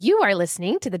You are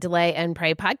listening to the Delay and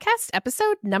Pray podcast,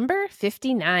 episode number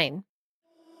 59.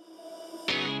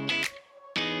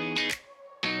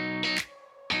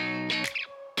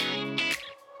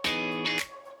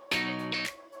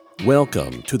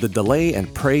 Welcome to the Delay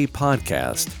and Pray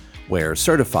podcast, where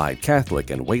certified Catholic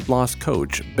and weight loss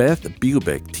coach Beth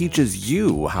Bubick teaches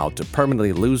you how to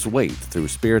permanently lose weight through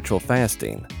spiritual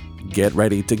fasting. Get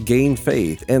ready to gain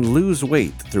faith and lose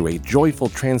weight through a joyful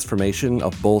transformation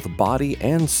of both body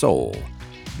and soul.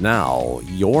 Now,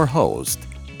 your host,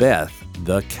 Beth,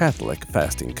 the Catholic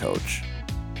fasting coach.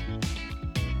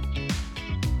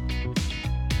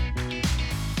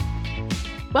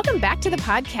 Welcome back to the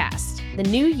podcast. The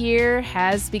new year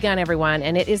has begun, everyone,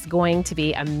 and it is going to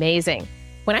be amazing.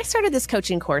 When I started this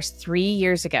coaching course 3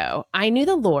 years ago, I knew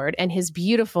the Lord and His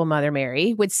beautiful Mother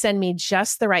Mary would send me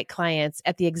just the right clients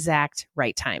at the exact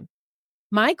right time.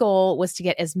 My goal was to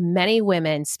get as many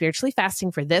women spiritually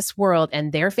fasting for this world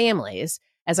and their families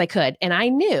as I could, and I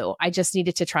knew I just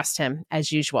needed to trust Him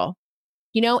as usual.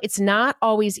 You know, it's not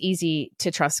always easy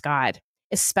to trust God,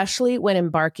 especially when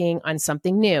embarking on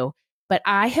something new, but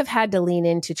I have had to lean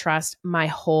into trust my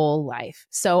whole life,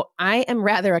 so I am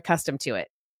rather accustomed to it.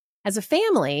 As a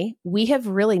family, we have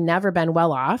really never been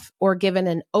well off or given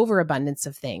an overabundance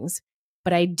of things,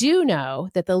 but I do know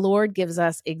that the Lord gives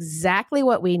us exactly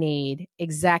what we need,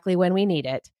 exactly when we need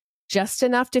it, just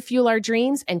enough to fuel our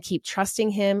dreams and keep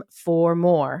trusting Him for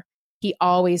more. He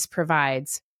always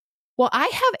provides. Well,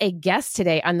 I have a guest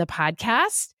today on the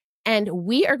podcast, and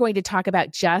we are going to talk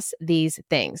about just these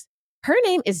things. Her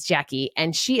name is Jackie,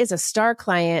 and she is a star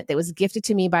client that was gifted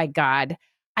to me by God.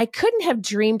 I couldn't have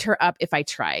dreamed her up if I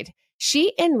tried.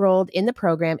 She enrolled in the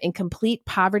program in complete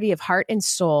poverty of heart and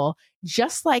soul,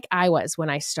 just like I was when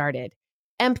I started,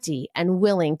 empty and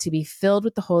willing to be filled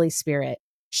with the Holy Spirit.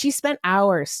 She spent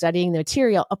hours studying the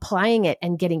material, applying it,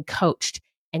 and getting coached.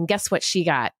 And guess what she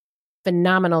got?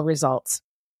 Phenomenal results.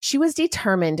 She was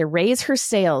determined to raise her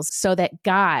sales so that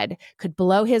God could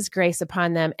blow His grace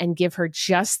upon them and give her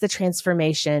just the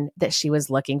transformation that she was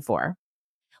looking for.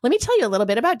 Let me tell you a little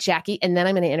bit about Jackie, and then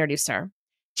I'm going to introduce her.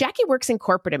 Jackie works in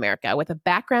corporate America with a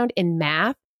background in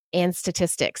math and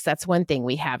statistics. That's one thing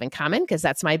we have in common because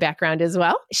that's my background as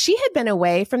well. She had been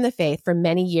away from the faith for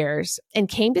many years and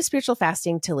came to spiritual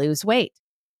fasting to lose weight.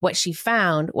 What she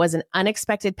found was an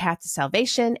unexpected path to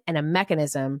salvation and a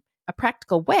mechanism, a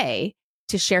practical way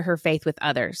to share her faith with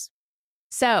others.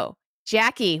 So,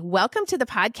 Jackie, welcome to the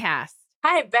podcast.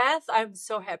 Hi, Beth. I'm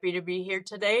so happy to be here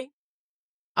today.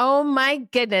 Oh my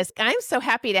goodness. I'm so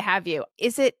happy to have you.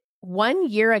 Is it 1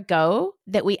 year ago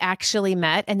that we actually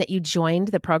met and that you joined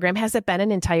the program? Has it been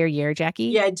an entire year, Jackie?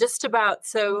 Yeah, just about.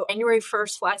 So January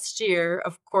 1st last year,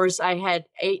 of course, I had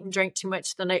ate and drank too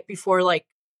much the night before, like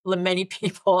many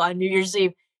people on New Year's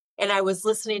Eve. And I was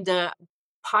listening to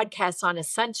podcasts on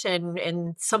Ascension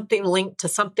and something linked to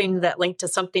something that linked to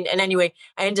something. And anyway,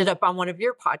 I ended up on one of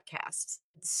your podcasts.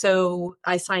 So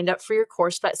I signed up for your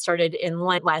course that started in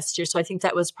last year. So I think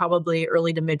that was probably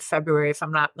early to mid-February, if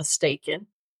I'm not mistaken.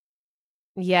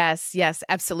 Yes,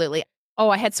 absolutely.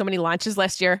 Oh, I had so many launches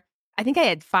last year. I think I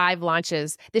had 5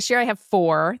 launches. This year I have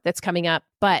 4 that's coming up.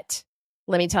 But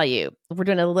let me tell you, we're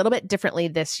doing a little bit differently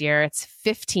this year. It's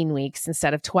 15 weeks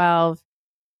instead of 12.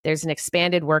 There's an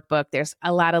expanded workbook. There's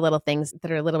a lot of little things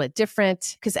that are a little bit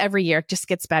different because every year it just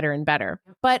gets better and better.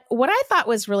 But what I thought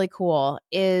was really cool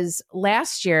is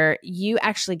last year, you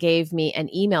actually gave me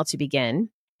an email to begin,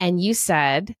 and you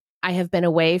said, I have been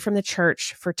away from the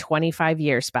church for 25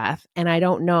 years, Beth, and I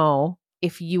don't know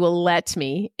if you will let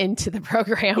me into the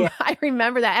program. Yeah. I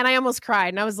remember that, and I almost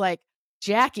cried, and I was like,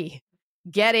 Jackie,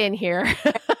 get in here.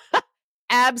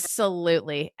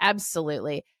 Absolutely.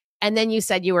 And then you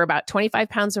said you were about 25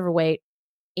 pounds overweight,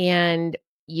 and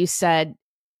you said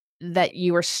that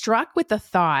you were struck with the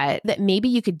thought that maybe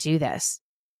you could do this.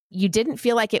 You didn't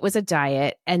feel like it was a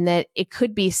diet and that it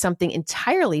could be something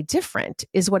entirely different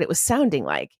is what it was sounding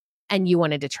like, and you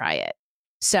wanted to try it.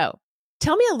 So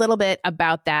tell me a little bit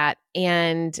about that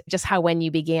and just how when you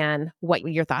began, what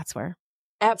your thoughts were.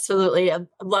 Absolutely. I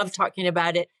love talking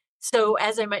about it. So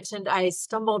as I mentioned, I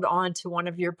stumbled onto one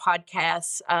of your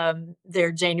podcasts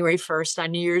there January 1st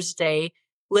on New Year's Day,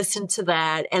 listened to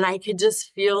that, and I could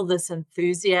just feel this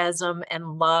enthusiasm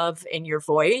and love in your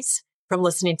voice from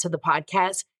listening to the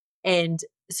podcast. And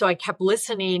so I kept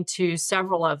listening to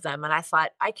several of them, and I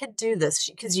thought I could do this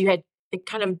because you had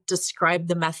kind of described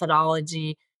the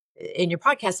methodology in your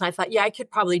podcast. And I thought, yeah, I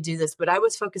could probably do this, but I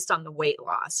was focused on the weight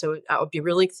loss. So I'll be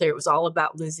really clear. It was all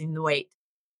about losing the weight.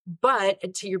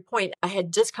 But to your point, I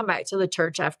had just come back to the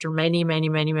church after many, many,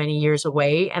 many, many years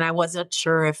away. And I wasn't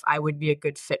sure if I would be a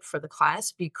good fit for the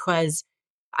class because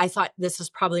I thought this is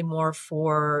probably more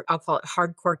for, I'll call it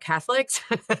hardcore Catholics.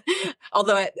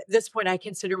 Although at this point, I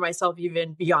consider myself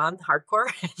even beyond hardcore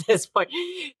at this point.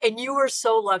 And you were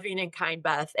so loving and kind,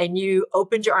 Beth, and you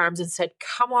opened your arms and said,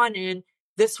 come on in.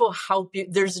 This will help you.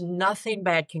 There's nothing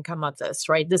bad can come of this,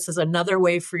 right? This is another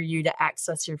way for you to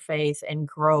access your faith and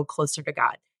grow closer to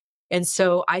God. And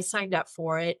so I signed up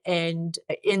for it. And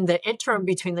in the interim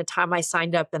between the time I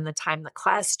signed up and the time the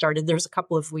class started, there's a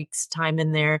couple of weeks time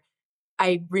in there.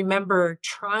 I remember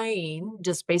trying,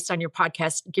 just based on your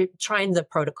podcast, trying the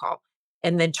protocol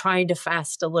and then trying to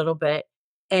fast a little bit.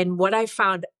 And what I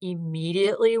found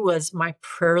immediately was my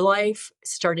prayer life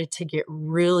started to get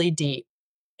really deep.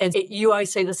 And you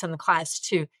always say this in the class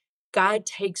too. God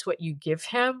takes what you give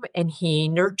him and he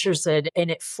nurtures it and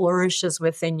it flourishes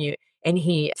within you and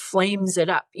he flames it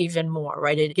up even more,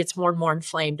 right? It gets more and more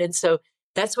inflamed. And so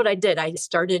that's what I did. I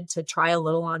started to try a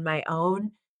little on my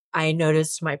own. I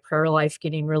noticed my prayer life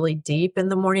getting really deep in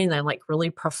the morning and like really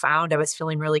profound. I was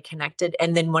feeling really connected.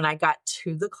 And then when I got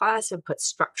to the class and put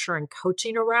structure and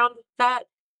coaching around that,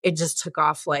 it just took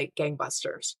off like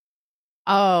gangbusters.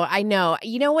 Oh, I know.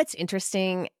 You know what's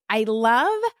interesting? I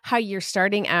love how you're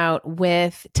starting out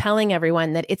with telling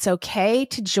everyone that it's okay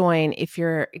to join if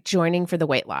you're joining for the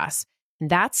weight loss.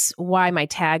 That's why my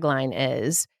tagline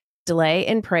is Delay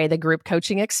and Pray, the group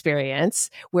coaching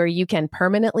experience, where you can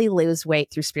permanently lose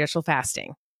weight through spiritual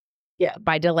fasting. Yeah.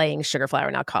 By delaying sugar, flour,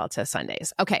 and alcohol to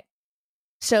Sundays. Okay.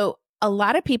 So a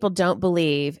lot of people don't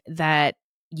believe that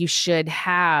you should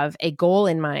have a goal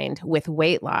in mind with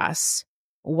weight loss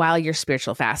while you're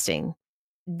spiritual fasting.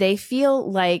 They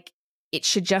feel like it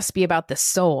should just be about the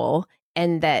soul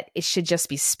and that it should just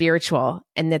be spiritual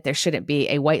and that there shouldn't be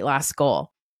a weight loss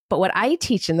goal. But what I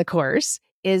teach in the course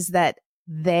is that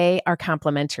they are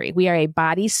complementary. We are a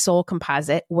body-soul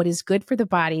composite. What is good for the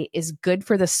body is good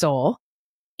for the soul.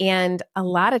 And a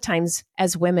lot of times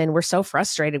as women, we're so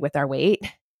frustrated with our weight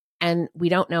and we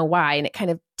don't know why. And it kind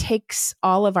of takes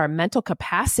all of our mental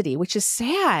capacity, which is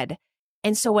sad.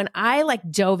 And so when I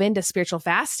dove into spiritual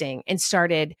fasting and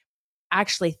started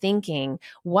actually thinking,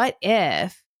 what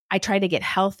if I try to get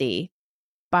healthy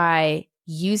by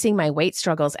using my weight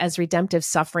struggles as redemptive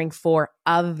suffering for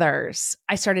others?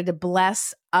 I started to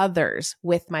bless others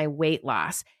with my weight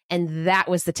loss. And that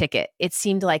was the ticket. It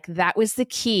seemed like that was the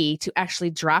key to actually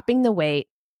dropping the weight.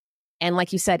 And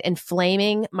like you said,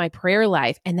 inflaming my prayer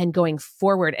life and then going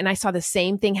forward. And I saw the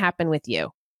same thing happen with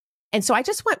you. And so I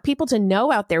just want people to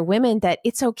know out there, women, that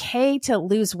it's okay to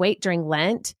lose weight during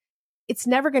Lent. It's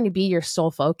never going to be your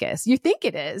sole focus. You think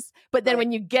it is, but then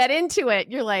when you get into it,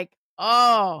 you're like,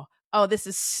 oh, this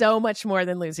is so much more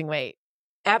than losing weight.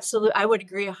 Absolutely. I would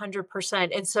agree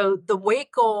 100%. And so the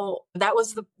weight goal, that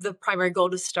was the primary goal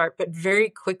to start, but very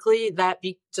quickly that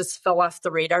just fell off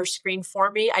the radar screen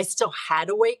for me. I still had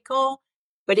a weight goal,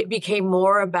 but it became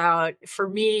more about, for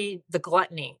me, the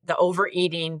gluttony, the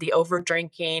overeating, the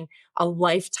overdrinking, a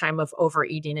lifetime of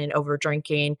overeating and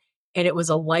overdrinking. And it was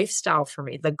a lifestyle for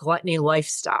me, the gluttony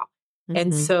lifestyle. Mm-hmm.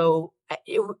 And so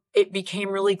it became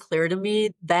really clear to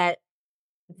me that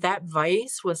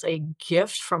vice was a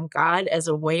gift from God as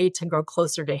a way to grow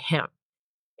closer to him.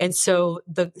 And so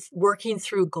the working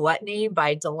through gluttony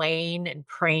by delaying and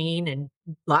praying and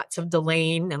lots of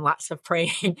delaying and lots of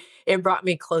praying, it brought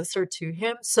me closer to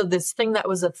him. So this thing that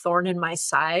was a thorn in my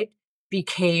side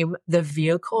became the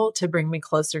vehicle to bring me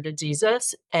closer to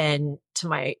Jesus and to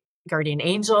my guardian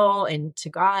angel and to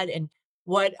God. And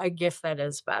what a gift that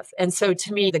is, Beth. And so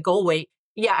to me, the goal weight,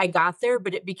 yeah, I got there,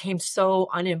 but it became so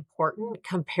unimportant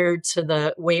compared to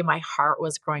the way my heart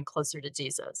was growing closer to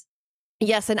Jesus.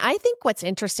 Yes. And I think what's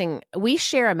interesting, we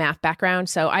share a math background.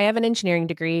 So I have an engineering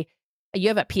degree. You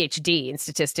have a PhD in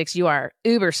statistics. You are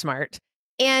uber smart.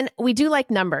 And we do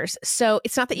like numbers. So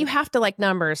it's not that you have to like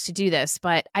numbers to do this,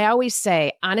 but I always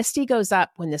say honesty goes up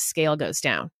when the scale goes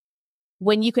down.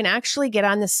 When you can actually get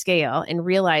on the scale and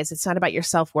realize it's not about your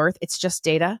self-worth, it's just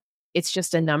data. It's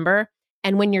just a number.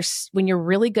 And when you're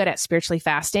really good at spiritually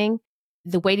fasting,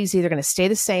 the weight is either going to stay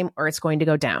the same or it's going to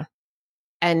go down.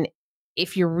 And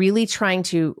if you're really trying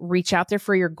to reach out there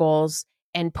for your goals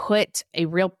and put a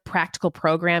real practical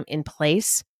program in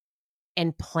place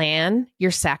and plan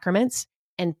your sacraments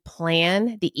and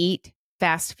plan the eat,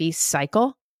 fast, feast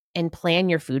cycle and plan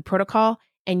your food protocol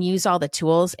and use all the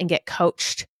tools and get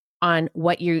coached on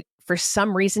what you, for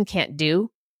some reason, can't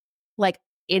do. Like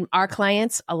in our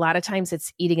clients, a lot of times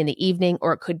it's eating in the evening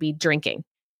or it could be drinking.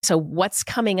 So what's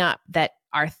coming up that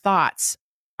our thoughts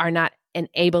are not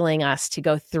enabling us to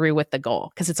go through with the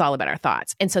goal, because it's all about our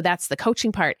thoughts. And so that's the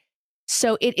coaching part.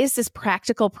 So it is this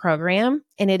practical program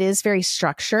and it is very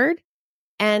structured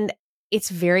and it's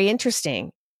very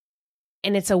interesting.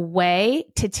 And it's a way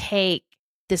to take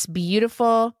this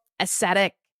beautiful,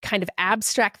 ascetic, kind of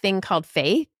abstract thing called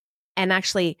faith and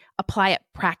actually apply it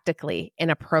practically in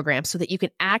a program so that you can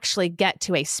actually get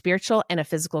to a spiritual and a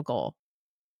physical goal.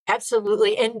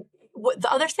 Absolutely. And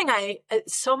the other thing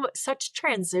such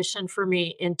transition for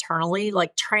me internally,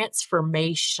 like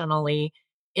transformationally,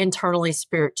 internally,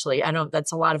 spiritually. I know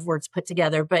that's a lot of words put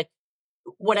together, but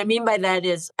what I mean by that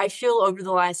is I feel over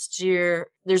the last year,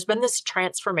 there's been this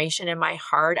transformation in my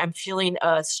heart. I'm feeling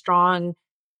a strong,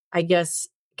 I guess,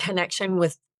 connection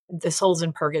with the souls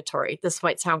in purgatory. This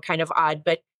might sound kind of odd,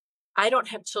 but I don't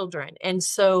have children. And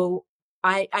so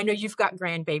I know you've got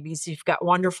grandbabies. You've got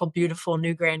wonderful, beautiful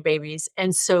new grandbabies.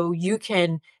 And so you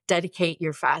can dedicate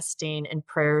your fasting and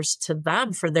prayers to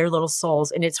them for their little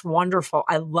souls. And it's wonderful.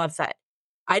 I love that.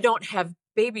 I don't have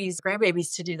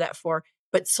grandbabies to do that for,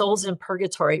 but souls in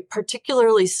purgatory,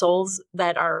 particularly souls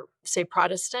that are, say,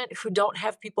 Protestant, who don't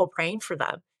have people praying for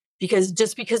them. Because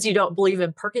just because you don't believe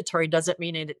in purgatory doesn't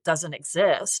mean it doesn't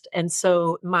exist. And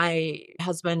so my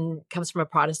husband comes from a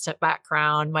Protestant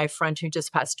background. My friend who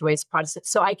just passed away is Protestant.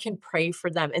 So I can pray for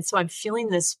them. And so I'm feeling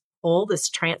this pull, this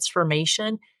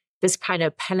transformation, this kind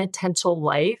of penitential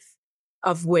life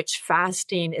of which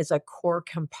fasting is a core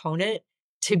component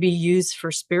to be used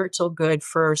for spiritual good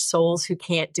for souls who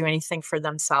can't do anything for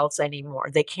themselves anymore.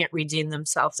 They can't redeem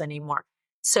themselves anymore.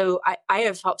 So I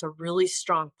have felt a really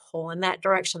strong pull in that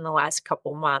direction the last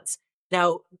couple months.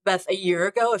 Now, Beth, a year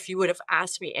ago, if you would have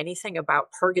asked me anything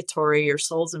about purgatory or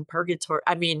souls in purgatory,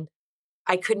 I mean,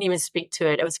 I couldn't even speak to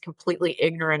it. I was completely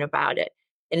ignorant about it.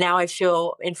 And now I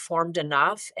feel informed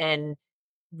enough and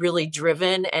really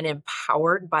driven and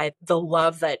empowered by the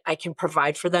love that I can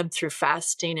provide for them through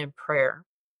fasting and prayer.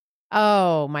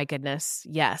 Oh my goodness.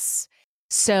 Yes.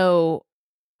 So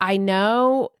I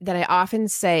know that I often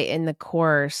say in the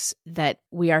course that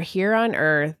we are here on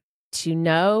earth to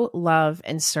know, love,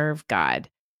 and serve God.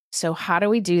 So how do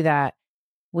we do that?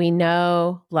 We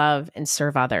know, love, and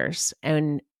serve others.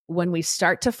 And when we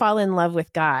start to fall in love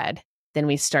with God, then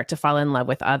we start to fall in love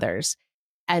with others.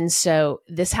 And so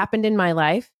this happened in my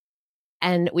life.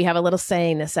 And we have a little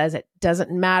saying that says, it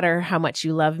doesn't matter how much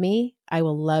you love me, I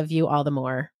will love you all the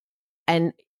more.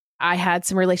 And I had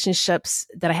some relationships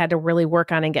that I had to really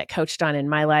work on and get coached on in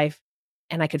my life,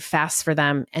 and I could fast for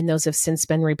them. And those have since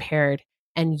been repaired.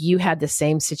 And you had the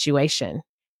same situation.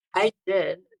 I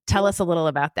did. Tell us a little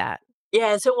about that.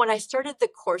 Yeah. So when I started the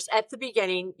course at the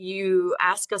beginning, you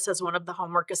asked us as one of the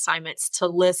homework assignments to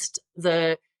list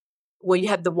you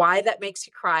have the why that makes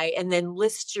you cry, and then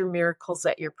list your miracles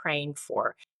that you're praying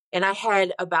for. And I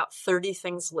had about 30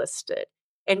 things listed.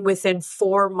 And within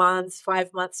 4 months,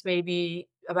 5 months, maybe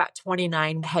about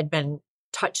 29 had been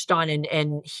touched on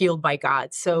and healed by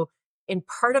God. So, and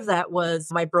part of that was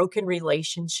my broken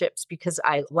relationships because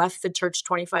I left the church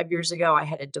 25 years ago. I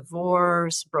had a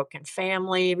divorce, broken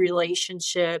family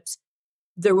relationships.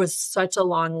 There was such a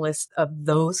long list of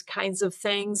those kinds of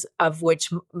things, of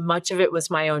which much of it was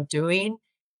my own doing.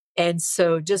 And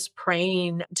so just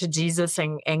praying to Jesus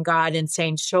and God and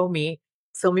saying, show me,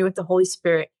 fill me with the Holy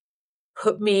Spirit,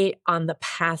 put me on the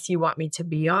path you want me to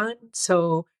be on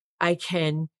so I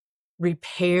can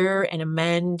repair and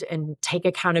amend and take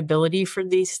accountability for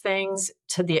these things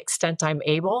to the extent I'm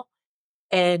able.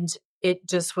 And it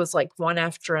just was like one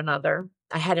after another.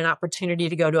 I had an opportunity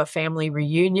to go to a family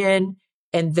reunion,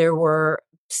 and there were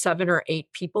 7 or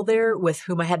 8 people there with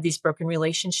whom I had these broken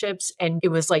relationships. And it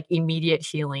was like immediate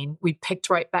healing. We picked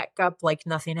right back up like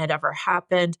nothing had ever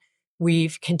happened.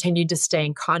 We've continued to stay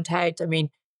in contact. I mean,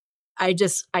 I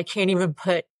can't even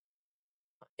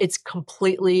it's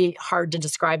completely hard to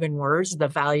describe in words, the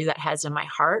value that has in my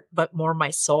heart, but more my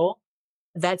soul.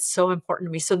 That's so important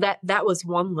to me. So that was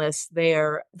one list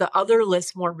there. The other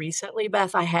list more recently,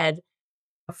 Beth, I had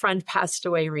a friend passed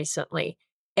away recently,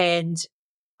 and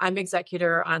I'm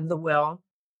executor on the will.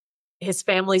 His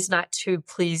family's not too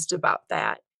pleased about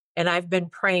that. And I've been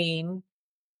praying,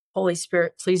 Holy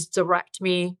Spirit, please direct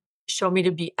me, show me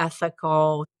to be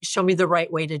ethical, show me the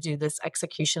right way to do this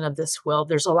execution of this will.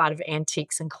 There's a lot of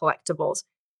antiques and collectibles.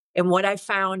 And what I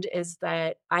found is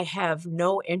that I have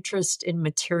no interest in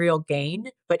material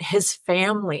gain, but his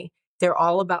family, they're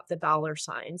all about the dollar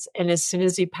signs. And as soon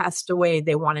as he passed away,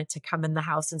 they wanted to come in the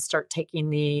house and start taking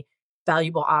the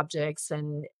valuable objects.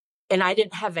 And I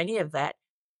didn't have any of that.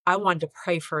 I wanted to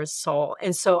pray for his soul.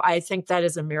 And so I think that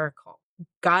is a miracle.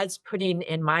 God's putting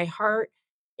in my heart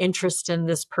interest in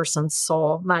this person's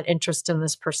soul, not interest in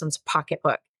this person's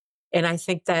pocketbook. And I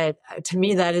think that to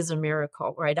me, that is a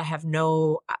miracle, right?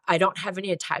 I don't have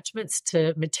any attachments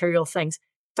to material things.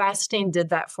 Fasting did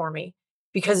that for me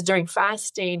because during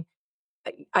fasting,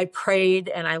 I prayed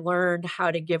and I learned how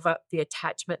to give up the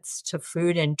attachments to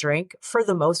food and drink for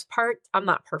the most part. I'm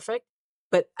not perfect,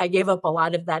 but I gave up a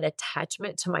lot of that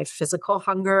attachment to my physical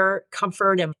hunger,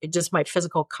 comfort, and just my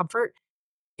physical comfort.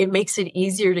 It makes it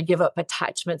easier to give up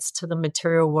attachments to the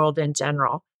material world in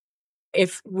general.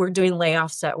 If we're doing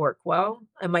layoffs at work, well,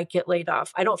 I might get laid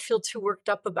off. I don't feel too worked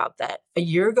up about that. A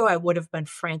year ago, I would have been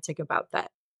frantic about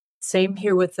that. Same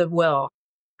here with the will.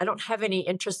 I don't have any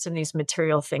interest in these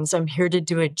material things. I'm here to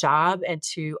do a job and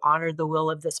to honor the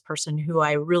will of this person who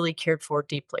I really cared for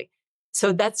deeply.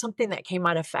 So that's something that came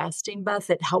out of fasting, Beth.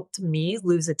 It helped me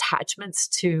lose attachments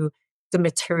to the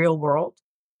material world.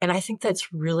 And I think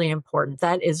that's really important.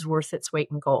 That is worth its weight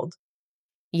in gold.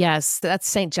 Yes, that's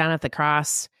St. John at the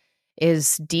Cross,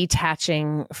 is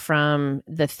detaching from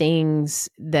the things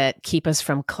that keep us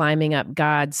from climbing up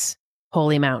God's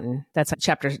holy mountain. That's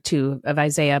chapter 2 of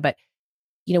Isaiah. But,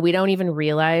 we don't even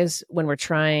realize when we're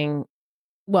trying.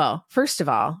 Well, first of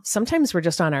all, sometimes we're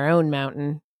just on our own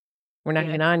mountain. We're not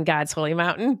even on God's holy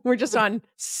mountain. We're just on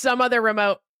some other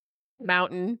remote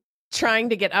mountain trying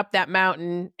to get up that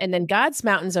mountain. And then God's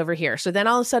mountain's over here. So then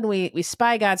all of a sudden we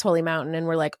spy God's holy mountain and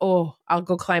we're like, oh, I'll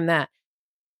go climb that.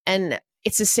 And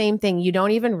it's the same thing. You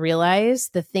don't even realize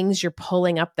the things you're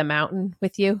pulling up the mountain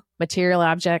with you, material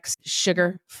objects,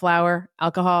 sugar, flour,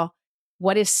 alcohol.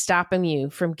 What is stopping you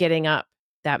from getting up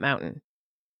that mountain?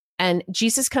 And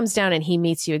Jesus comes down and he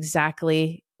meets you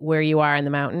exactly where you are in the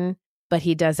mountain, but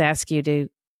he does ask you to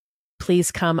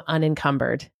please come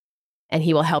unencumbered and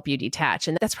he will help you detach.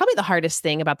 And that's probably the hardest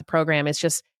thing about the program is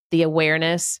just the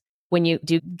awareness. When you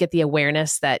do get the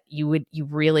awareness that you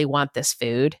really want this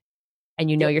food and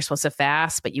you're supposed to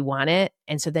fast, but you want it.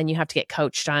 And so then you have to get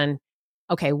coached on,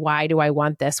 okay, why do I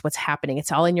want this? What's happening?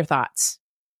 It's all in your thoughts.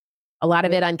 A lot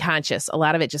of it unconscious, a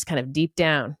lot of it just kind of deep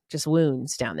down, just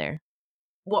wounds down there.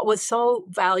 What was so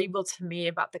valuable to me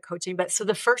about the coaching, but so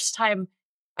the first time,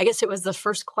 I guess it was the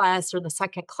first class or the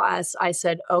second class, I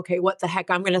said, okay, what the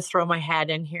heck? I'm going to throw my hat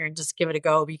in here and just give it a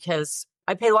go because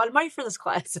I paid a lot of money for this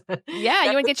class. Yeah,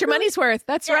 you want to get your money's worth.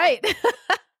 That's right.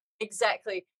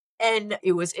 Exactly. And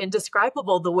it was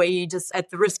indescribable the way you just, at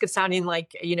the risk of sounding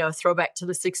like, throwback to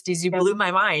the 60s, you blew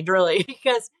my mind really,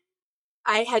 because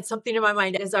I had something in my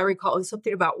mind, as I recall, it was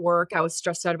something about work. I was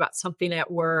stressed out about something at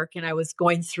work and I was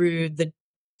going through the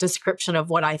description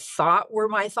of what I thought were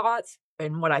my thoughts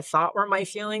and what I thought were my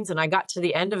feelings. And I got to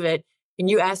the end of it and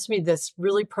you asked me this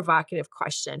really provocative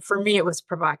question. For me, it was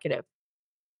provocative.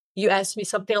 You asked me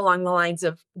something along the lines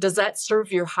of, does that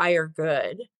serve your higher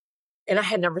good? And I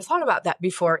had never thought about that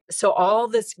before. So all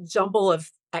this jumble of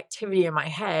activity in my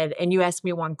head, and you asked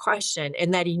me one question,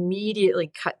 and that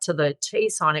immediately cut to the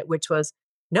chase on it, which was,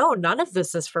 no, none of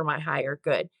this is for my higher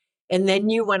good. And then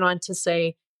you went on to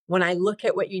say, when I look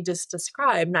at what you just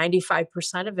described,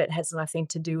 95% of it has nothing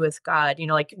to do with God,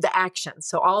 like the actions.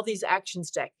 So all these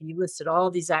actions, Jackie, you listed all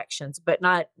these actions, but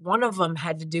not one of them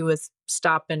had to do with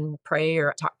stop and pray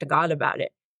or talk to God about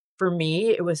it. For me,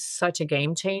 it was such a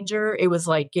game changer. It was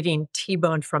like getting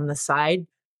T-boned from the side.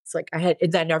 It's like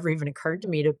that never even occurred to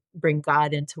me to bring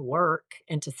God into work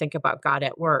and to think about God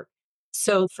at work.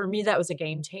 So for me, that was a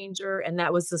game changer. And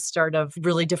that was the start of a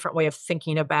really different way of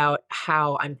thinking about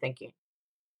how I'm thinking.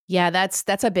 Yeah,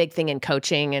 that's a big thing in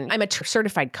coaching. And I'm a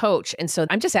certified coach. And so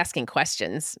I'm just asking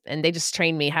questions and they just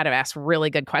train me how to ask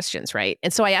really good questions, right?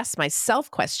 And so I asked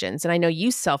myself questions and I know you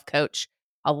self-coach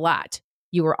a lot.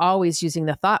 You were always using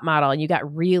the thought model and you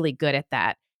got really good at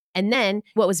that. And then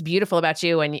what was beautiful about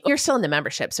you, and you're still in the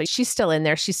membership, so she's still in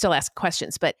there, she still asks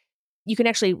questions, but you can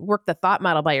actually work the thought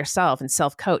model by yourself and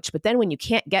self-coach. But then when you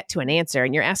can't get to an answer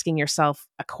and you're asking yourself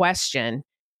a question,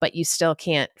 but you still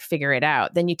can't figure it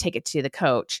out, then you take it to the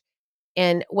coach.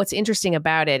 And what's interesting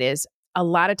about it is a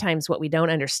lot of times what we don't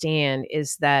understand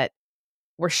is that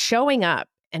we're showing up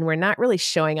and we're not really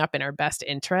showing up in our best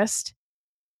interest.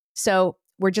 So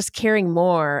we're just caring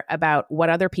more about what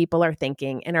other people are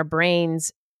thinking, and our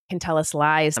brains can tell us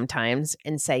lies sometimes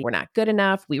and say, we're not good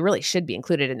enough. We really should be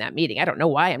included in that meeting. I don't know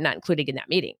why I'm not included in that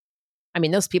meeting. I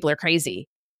mean, those people are crazy.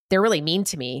 They're really mean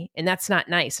to me and that's not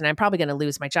nice. And I'm probably going to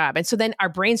lose my job. And so then our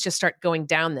brains just start going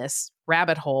down this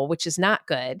rabbit hole, which is not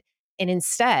good. And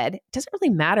instead, it doesn't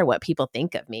really matter what people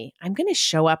think of me. I'm going to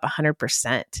show up 100%.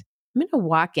 I'm going to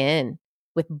walk in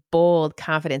with bold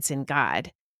confidence in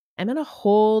God. I'm going to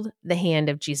hold the hand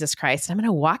of Jesus Christ. I'm going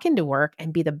to walk into work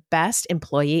and be the best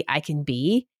employee I can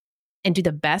be and do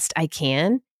the best I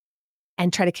can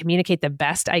and try to communicate the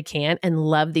best I can and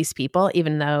love these people,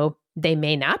 even though they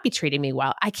may not be treating me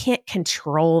well. I can't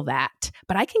control that,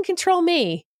 but I can control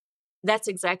me. That's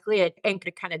exactly it. And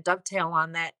to kind of dovetail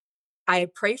on that, I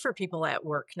pray for people at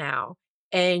work now.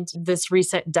 and this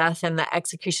recent death and the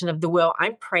execution of the will,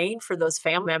 I'm praying for those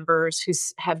family members who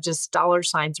have just dollar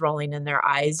signs rolling in their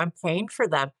eyes. I'm praying for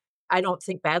them. I don't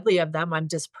think badly of them. I'm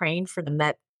just praying for them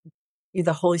that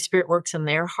the Holy Spirit works in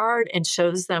their heart and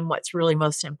shows them what's really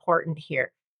most important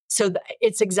here. So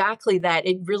it's exactly that.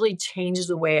 It really changes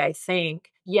the way I think.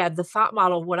 Yeah, the thought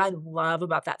model, what I love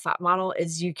about that thought model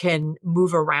is you can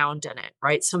move around in it,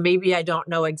 right? So maybe I don't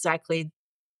know exactly.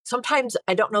 Sometimes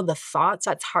I don't know the thoughts.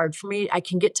 That's hard for me. I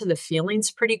can get to the feelings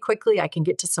pretty quickly. I can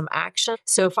get to some action.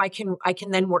 So if I can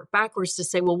then work backwards to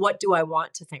say, well, what do I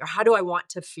want to think? Or how do I want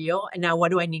to feel? And now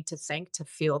what do I need to think to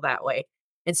feel that way?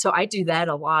 And so I do that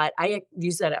a lot. I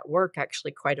use that at work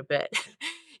actually quite a bit,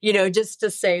 just to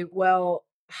say, well,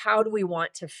 how do we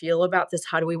want to feel about this?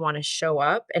 How do we want to show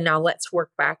up? And now let's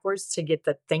work backwards to get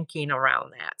the thinking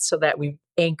around that so that we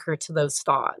anchor to those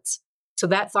thoughts. So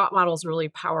that thought model is really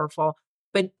powerful.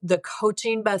 But the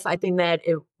coaching, Beth, I think that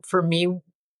for me,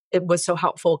 it was so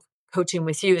helpful coaching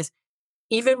with you is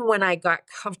even when I got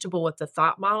comfortable with the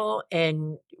thought model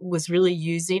and was really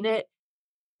using it,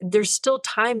 there's still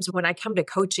times when I come to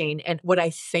coaching and what I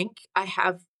think I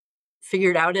have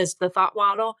figured out as the thought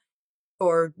model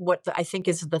or what I think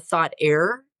is the thought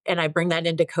error, and I bring that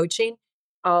into coaching,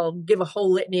 I'll give a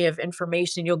whole litany of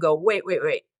information. You'll go, wait.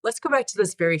 Let's go back to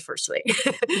this very first thing.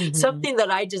 Mhm. Something that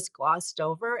I just glossed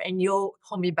over, and you'll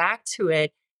pull me back to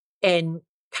it and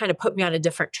kind of put me on a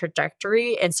different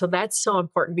trajectory. And so that's so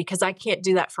important because I can't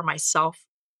do that for myself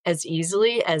as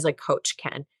easily as a coach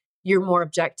can. You're more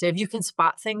objective. You can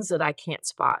spot things that I can't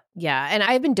spot. Yeah. And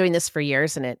I've been doing this for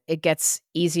years and it gets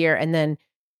easier. And then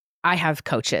I have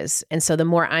coaches. And so the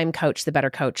more I'm coached, the better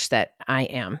coach that I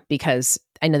am because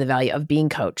I know the value of being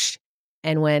coached.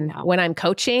 And when I'm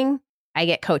coaching, I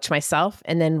get coached myself.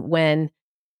 And then when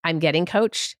I'm getting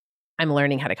coached, I'm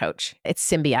learning how to coach. It's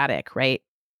symbiotic, right?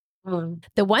 Mm.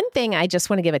 The one thing I just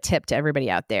want to give a tip to everybody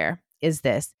out there is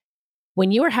this.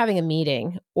 When you are having a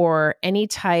meeting or any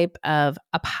type of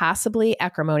a possibly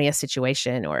acrimonious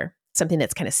situation or something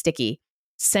that's kind of sticky,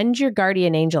 send your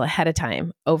guardian angel ahead of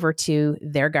time over to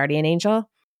their guardian angel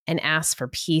and ask for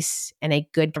peace and a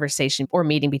good conversation or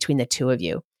meeting between the two of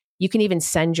you. You can even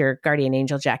send your guardian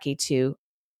angel, Jackie, to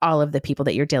all of the people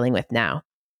that you're dealing with now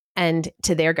and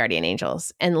to their guardian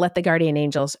angels and let the guardian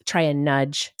angels try and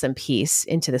nudge some peace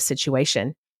into the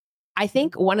situation. I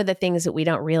think one of the things that we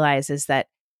don't realize is that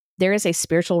there is a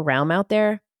spiritual realm out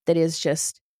there that is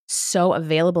just so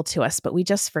available to us, but we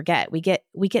just forget. We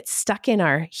get stuck in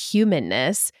our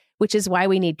humanness, which is why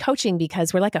we need coaching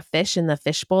because we're like a fish in the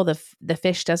fishbowl. The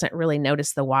fish doesn't really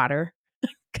notice the water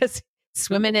because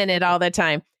swimming in it all the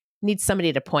time. Needs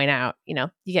somebody to point out,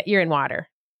 you're in water.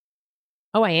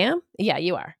 Oh, I am? Yeah,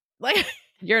 you are. Like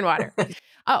you're in water.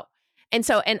 Oh,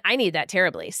 and I need that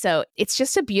terribly. So it's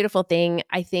just a beautiful thing,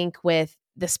 I think, with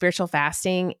the spiritual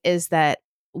fasting is that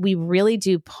we really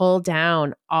do pull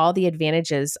down all the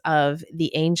advantages of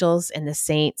the angels and the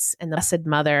saints and the Blessed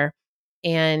Mother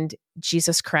and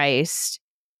Jesus Christ,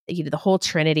 the whole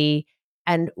Trinity,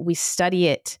 and we study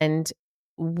it and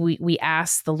we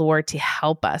ask the Lord to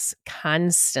help us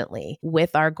constantly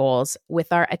with our goals,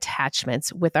 with our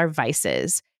attachments, with our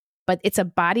vices. But it's a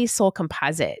body-soul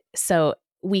composite. So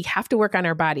we have to work on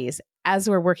our bodies as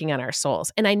we're working on our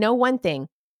souls. And I know one thing,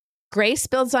 grace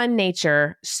builds on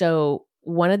nature. So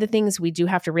one of the things we do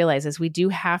have to realize is we do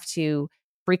have to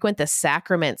frequent the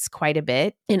sacraments quite a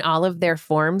bit in all of their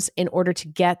forms in order to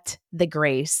get the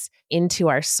grace into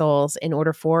our souls, in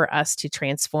order for us to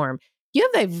transform. You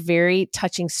have a very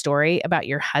touching story about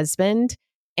your husband,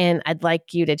 and I'd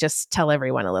like you to just tell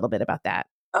everyone a little bit about that.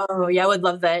 Oh, yeah, I would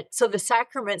love that. So the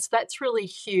sacraments, that's really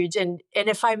huge. And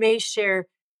if I may share,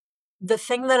 the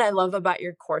thing that I love about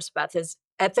your course, Beth, is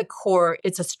at the core,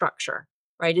 it's a structure,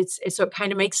 right? So it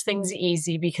kind of makes things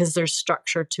easy because there's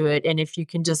structure to it. And if you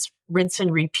can just rinse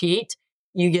and repeat,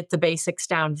 you get the basics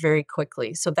down very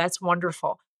quickly. So that's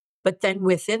wonderful. But then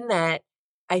within that,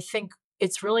 I think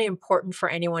it's really important for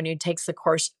anyone who takes the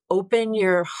course, open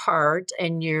your heart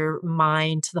and your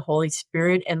mind to the Holy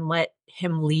Spirit and let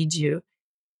Him lead you.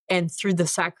 And through the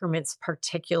sacraments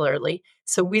particularly.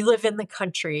 So we live in the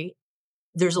country.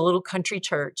 There's a little country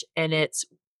church and it's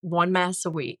one mass a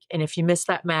week. And if you miss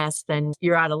that mass, then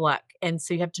you're out of luck. And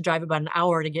so you have to drive about an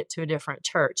hour to get to a different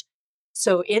church.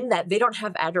 So in that, they don't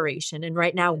have adoration. And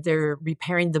right now they're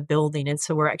repairing the building. And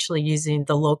so we're actually using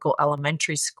the local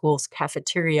elementary school's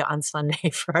cafeteria on Sunday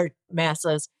for our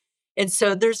masses. And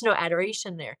so there's no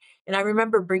adoration there. And I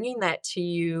remember bringing that to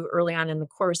you early on in the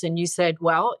course. And you said,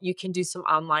 well, you can do some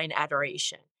online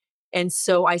adoration. And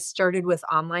so I started with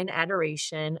online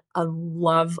adoration. I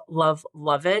love, love,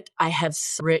 love it. I have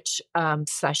rich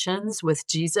sessions with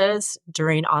Jesus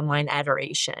during online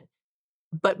adoration.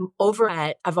 But over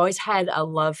at, I've always had a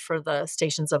love for the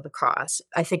Stations of the Cross.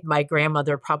 I think my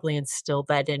grandmother probably instilled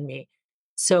that in me.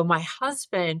 So my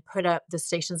husband put up the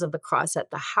Stations of the Cross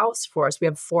at the house for us. We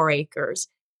have 4 acres,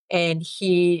 and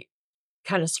he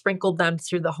kind of sprinkled them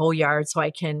through the whole yard so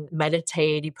I can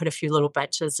meditate. He put a few little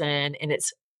benches in, and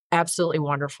it's absolutely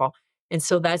wonderful. And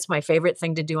so that's my favorite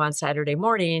thing to do on Saturday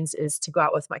mornings, is to go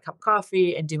out with my cup of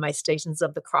coffee and do my Stations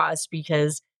of the Cross,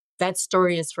 because that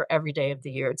story is for every day of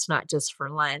the year. It's not just for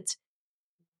Lent.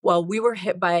 Well, we were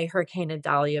hit by Hurricane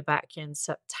Idalia back in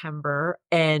September,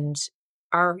 and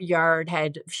our yard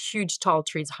had huge tall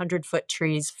trees, 100-foot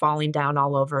trees falling down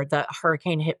all over. The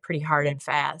hurricane hit pretty hard and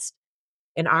fast,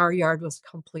 and our yard was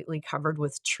completely covered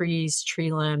with trees,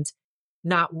 tree limbs.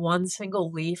 Not one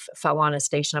single leaf fell on a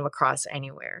Station of a Cross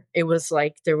anywhere. It was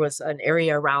like there was an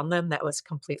area around them that was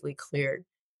completely cleared.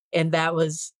 And that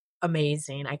was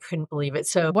amazing. I couldn't believe it.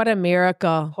 So What a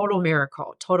miracle. total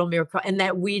miracle, total miracle. And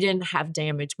that we didn't have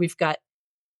damage. We've got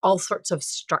all sorts of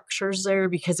structures there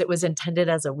because it was intended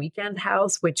as a weekend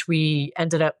house, which we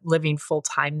ended up living full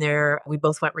time there. We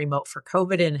both went remote for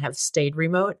COVID and have stayed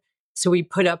remote. So we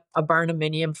put up a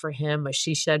barnuminium for him, a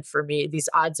she shed for me, these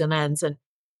odds and ends. And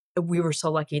we were so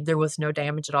lucky. There was no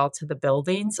damage at all to the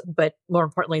buildings, but more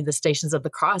importantly, the Stations of the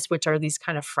Cross, which are these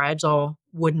kind of fragile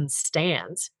wooden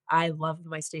stands. I love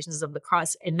my Stations of the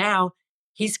Cross. And now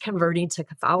he's converting to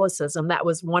Catholicism. That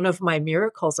was one of my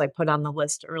miracles I put on the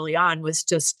list early on, was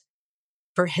just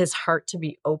for his heart to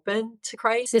be open to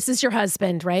Christ. This is your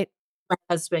husband, right? My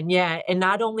husband, yeah. And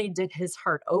not only did his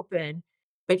heart open,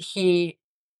 but he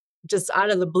just out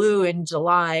of the blue in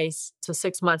July, so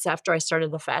 6 months after I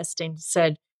started the fasting,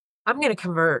 said, I'm going to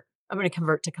convert. I'm going to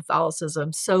convert to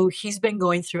Catholicism. So he's been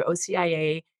going through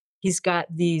OCIA. He's got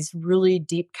these really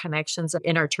deep connections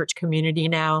in our church community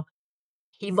now.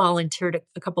 He volunteered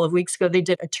a couple of weeks ago. They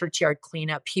did a churchyard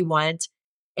cleanup. He went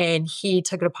and he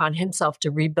took it upon himself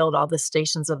to rebuild all the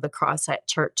Stations of the Cross at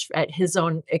church at his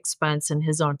own expense and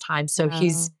his own time. So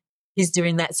he's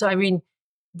doing that. So, I mean,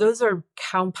 those are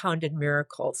compounded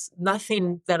miracles.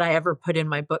 Nothing that I ever put in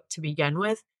my book to begin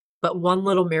with, but one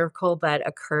little miracle that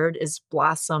occurred is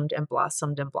blossomed and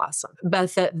blossomed and blossomed.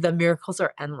 But the miracles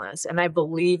are endless. And I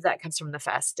believe that comes from the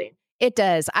fasting. It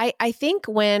does. I think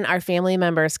when our family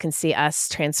members can see us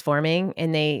transforming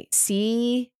and they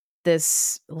see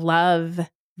this love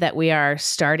that we are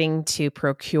starting to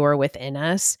procure within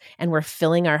us, and we're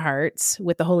filling our hearts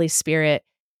with the Holy Spirit.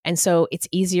 And so it's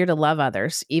easier to love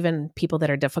others, even people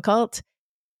that are difficult.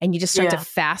 And you just start to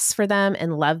fast for them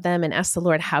and love them and ask the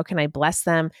Lord, how can I bless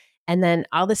them? And then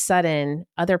all of a sudden,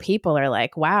 other people are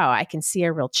like, wow, I can see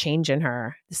a real change in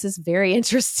her. This is very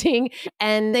interesting.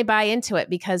 And they buy into it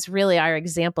because really our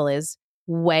example is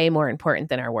way more important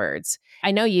than our words.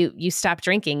 I know you stopped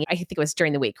drinking. I think it was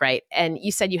during the week, right? And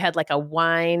you said you had like a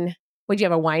wine. Would you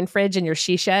have a wine fridge in your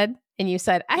she shed? And you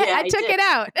said, I took it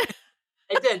out.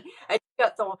 I did. I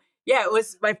got it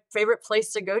was my favorite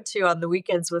place to go to on the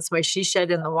weekends was my she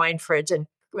shed and the wine fridge and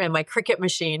my Cricut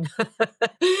machine.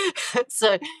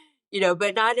 So,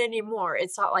 but not anymore.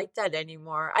 It's not like that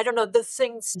anymore. I don't know.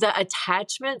 The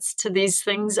attachments to these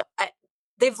things,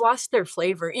 they've lost their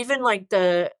flavor. Even like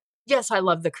yes, I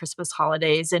love the Christmas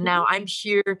holidays. And now I'm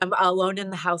here. I'm alone in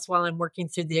the house while I'm working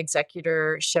through the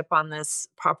executorship on this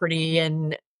property.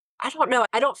 And I don't know.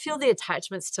 I don't feel the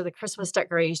attachments to the Christmas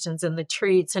decorations and the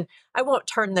treats, and I won't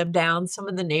turn them down. Some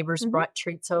of the neighbors brought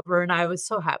treats over, and I was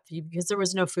so happy because there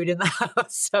was no food in the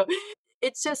house. So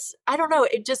it's just, I don't know.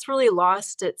 It just really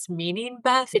lost its meaning,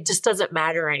 Beth. It just doesn't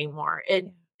matter anymore.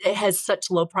 It has such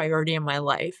low priority in my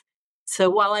life. So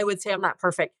while I would say I'm not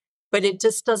perfect, but it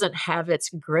just doesn't have its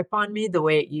grip on me the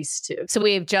way it used to. So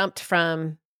we've jumped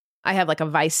from, I have like a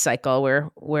vice cycle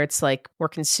where it's like we're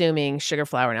consuming sugar,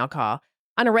 flour, and alcohol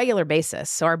on a regular basis.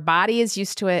 So our body is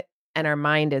used to it and our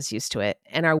mind is used to it.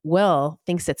 And our will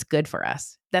thinks it's good for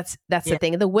us. That's the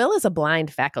thing. The will is a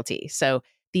blind faculty. So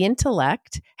the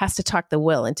intellect has to talk the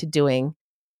will into doing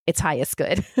its highest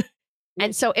good.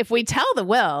 And so if we tell the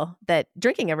will that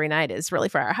drinking every night is really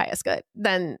for our highest good,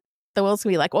 then the will's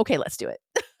gonna be like, okay, let's do it.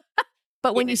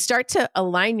 But when you start to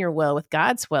align your will with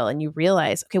God's will and you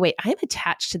realize, okay, wait, I'm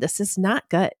attached to this. This is not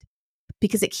good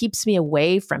because it keeps me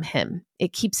away from him.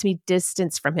 It keeps me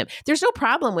distance from him. There's no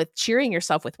problem with cheering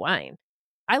yourself with wine.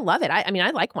 I love it. I mean,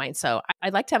 I like wine. So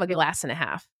I'd like to have a glass and a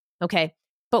half. Okay.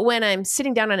 But when I'm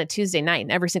sitting down on a Tuesday night,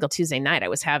 and every single Tuesday night I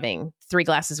was having 3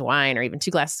 glasses of wine or even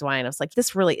 2 glasses of wine, I was like,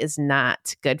 this really is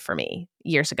not good for me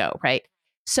years ago. Right.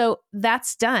 So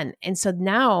that's done. And so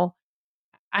now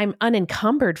I'm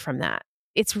unencumbered from that.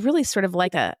 It's really sort of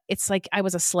like it's like I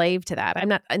was a slave to that. I'm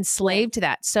not enslaved to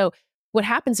that. So what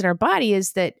happens in our body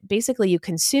is that basically you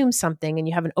consume something and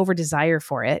you have an over desire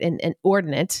for it, an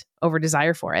inordinate over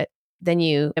desire for it. Then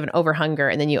you have an over hunger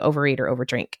and then you overeat or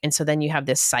overdrink. And so then you have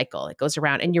this cycle. It goes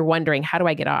around and you're wondering, how do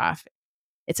I get off?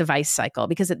 It's a vice cycle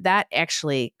because that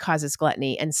actually causes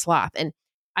gluttony and sloth. And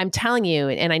I'm telling you,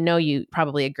 and I know you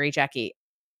probably agree, Jackie,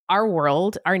 our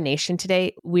world, our nation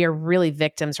today, we are really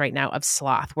victims right now of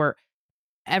sloth, where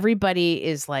everybody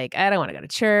is like, I don't want to go to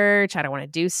church. I don't want to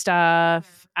do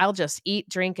stuff. I'll just eat,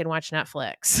 drink, and watch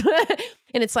Netflix.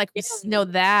 And it's like, no,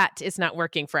 that is not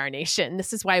working for our nation.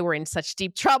 This is why we're in such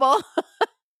deep trouble.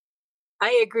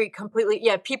 I agree completely.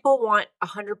 Yeah, people want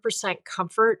 100%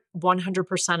 comfort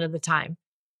 100% of the time.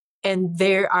 And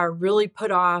they are really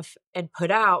put off and put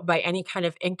out by any kind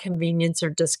of inconvenience or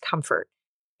discomfort.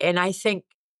 And I think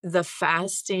the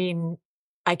fasting,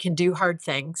 I can do hard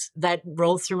things, that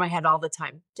rolls through my head all the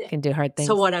time. Can do hard things.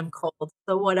 So what, I'm cold.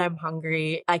 So what, I'm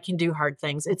hungry. I can do hard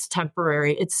things. It's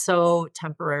temporary. It's so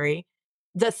temporary.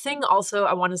 The thing also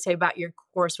I want to say about your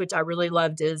course, which I really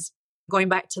loved, is going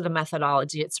back to the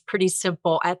methodology. It's pretty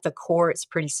simple. At the core, it's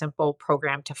pretty simple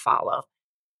program to follow.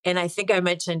 And I think I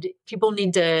mentioned people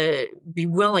need to be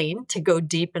willing to go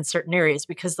deep in certain areas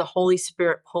because the Holy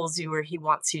Spirit pulls you where he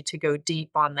wants you to go deep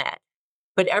on that.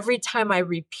 But every time I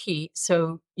repeat,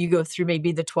 so you go through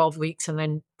maybe the 12 weeks and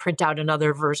then print out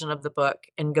another version of the book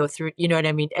and go through, you know what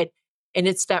I mean? And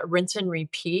it's that rinse and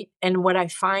repeat. And what I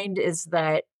find is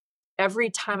that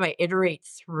every time I iterate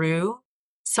through,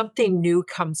 something new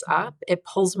comes up. It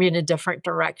pulls me in a different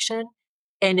direction.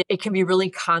 And it can be really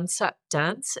concept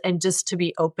dense, and just to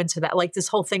be open to that, like this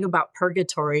whole thing about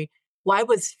purgatory. Well, I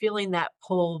was feeling that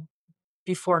pull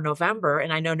before November.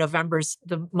 And I know November's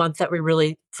the month that we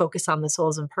really focus on the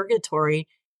souls in purgatory.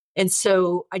 And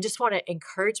so I just want to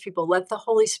encourage people, let the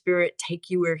Holy Spirit take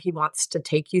you where he wants to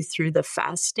take you through the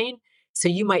fasting. So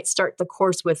you might start the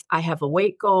course with, I have a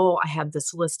weight goal. I have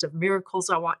this list of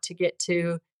miracles I want to get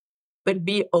to. But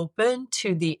be open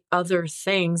to the other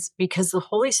things because the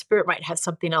Holy Spirit might have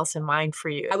something else in mind for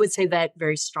you. I would say that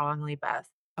very strongly, Beth.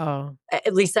 Oh,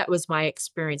 At least that was my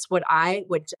experience. What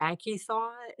Jackie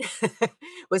thought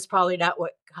was probably not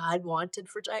what God wanted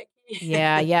for Jackie.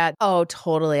 yeah. Oh,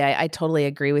 totally. I totally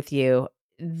agree with you.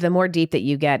 The more deep that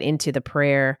you get into the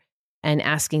prayer and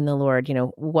asking the Lord,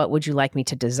 what would you like me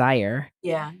to desire?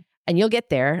 Yeah. And you'll get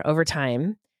there over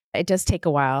time. It does take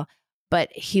a while,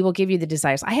 but he will give you the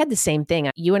desires. I had the same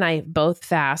thing. You and I both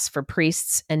fast for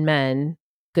priests and men,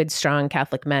 good, strong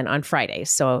Catholic men, on Fridays.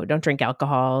 So don't drink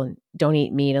alcohol, don't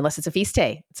eat meat unless it's a feast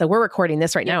day. So we're recording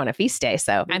this right now on a feast day.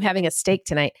 So I'm having a steak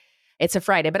tonight. It's a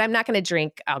Friday, but I'm not going to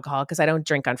drink alcohol because I don't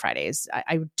drink on Fridays.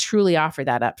 I truly offer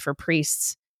that up for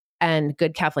priests and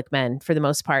good Catholic men for the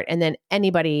most part. And then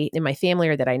anybody in my family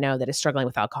or that I know that is struggling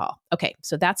with alcohol. Okay,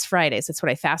 so that's Fridays. That's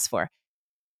what I fast for.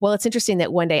 Well, it's interesting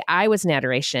that one day I was in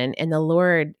adoration and the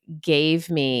Lord gave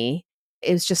me,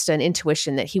 it was just an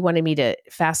intuition that he wanted me to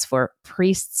fast for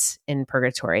priests in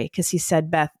purgatory. Because he said,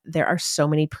 Beth, there are so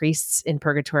many priests in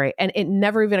purgatory. And it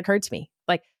never even occurred to me.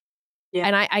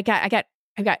 And I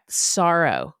got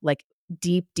sorrow, like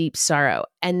deep, deep sorrow.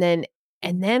 And then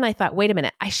I thought, wait a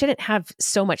minute, I shouldn't have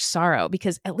so much sorrow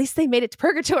because at least they made it to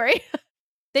purgatory.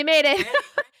 They made it.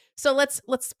 So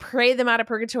let's pray them out of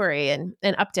purgatory and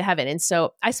up to heaven. And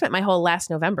so I spent my whole last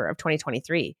November of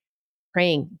 2023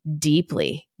 praying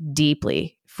deeply,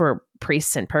 deeply for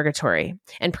priests in purgatory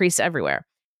and priests everywhere.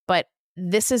 But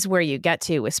this is where you get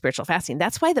to with spiritual fasting.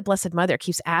 That's why the Blessed Mother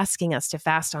keeps asking us to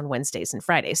fast on Wednesdays and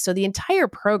Fridays. So the entire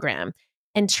program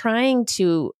and trying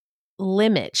to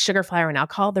limit sugar, flour, and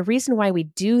alcohol, the reason why we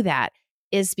do that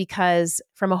is because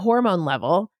from a hormone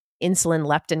level, insulin,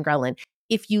 leptin, ghrelin,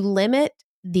 if you limit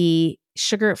the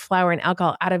sugar, flour, and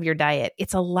alcohol out of your diet,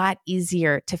 it's a lot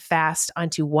easier to fast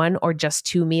onto one or just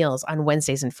two meals on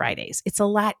Wednesdays and Fridays. It's a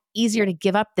lot easier to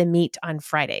give up the meat on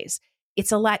Fridays.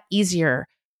 It's a lot easier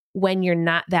when you're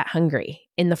not that hungry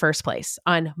in the first place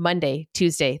on Monday,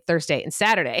 Tuesday, Thursday, and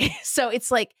Saturday. So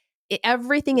it's like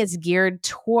everything is geared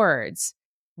towards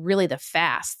really the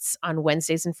fasts on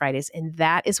Wednesdays and Fridays. And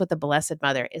that is what the Blessed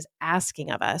Mother is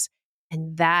asking of us.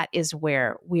 And that is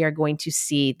where we are going to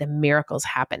see the miracles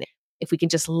happen. If we can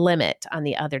just limit on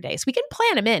the other days, we can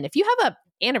plan them in. If you have an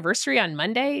anniversary on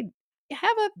Monday,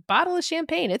 have a bottle of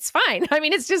champagne. It's fine. I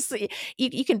mean, it's just,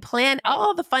 you can plan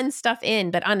all the fun stuff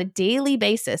in, but on a daily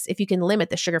basis, if you can limit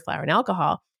the sugar, flour, and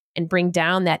alcohol and bring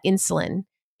down that insulin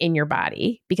in your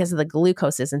body because of the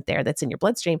glucose isn't there that's in your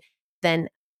bloodstream, then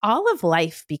all of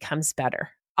life becomes better.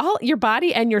 All your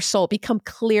body and your soul become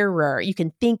clearer. You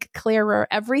can think clearer.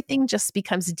 Everything just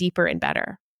becomes deeper and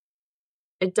better.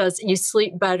 It does. You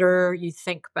sleep better, you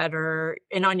think better,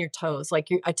 and on your toes. Like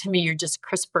to me, you're just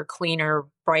crisper, cleaner,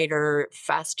 brighter,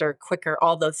 faster, quicker,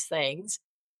 all those things.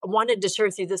 I wanted to share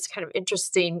with you this kind of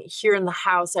interesting. Here in the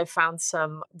house, I found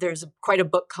there's quite a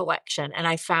book collection, and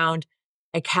I found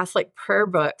a Catholic prayer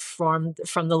book from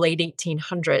the late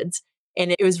 1800s.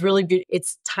 And it was really beautiful.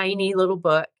 It's a tiny little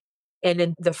book. And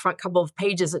in the front couple of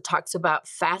pages, it talks about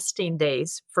fasting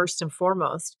days, first and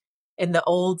foremost. In the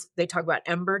old, they talk about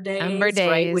ember Ember days,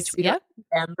 right? Which days. we don't,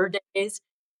 Yep. ember days.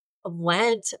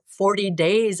 Lent, 40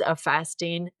 days of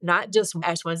fasting, not just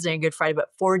Ash Wednesday and Good Friday, but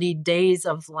 40 days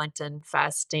of Lenten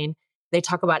fasting. They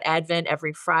talk about Advent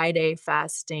every Friday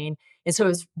fasting. And so it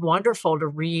was wonderful to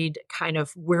read kind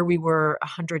of where we were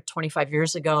 125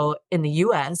 years ago in the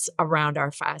US around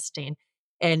our fasting.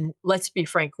 And let's be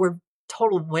frank, we're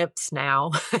total wimps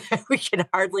now. We can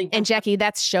hardly And Jackie,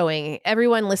 that's showing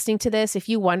everyone listening to this. If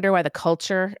you wonder why the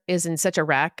culture is in such a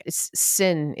wreck,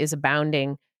 sin is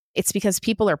abounding. It's because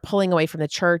people are pulling away from the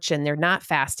church and they're not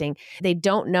fasting. They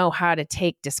don't know how to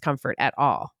take discomfort at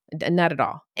all. Not at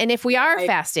all. And if we are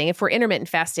fasting, if we're intermittent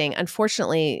fasting,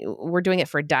 unfortunately, we're doing it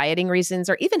for dieting reasons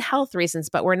or even health reasons,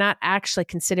 but we're not actually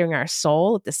considering our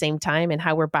soul at the same time and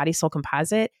how we're body soul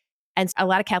composite. And a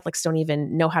lot of Catholics don't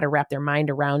even know how to wrap their mind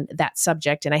around that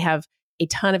subject. And I have a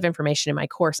ton of information in my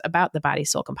course about the body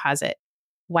soul composite,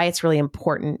 why it's really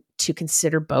important to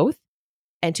consider both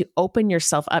and to open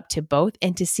yourself up to both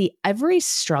and to see every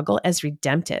struggle as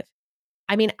redemptive.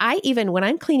 I mean, when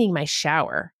I'm cleaning my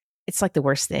shower, it's like the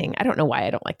worst thing. I don't know why I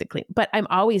don't like to clean, but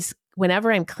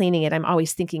whenever I'm cleaning it, I'm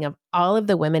always thinking of all of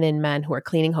the women and men who are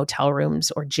cleaning hotel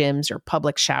rooms or gyms or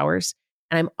public showers.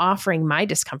 And I'm offering my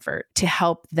discomfort to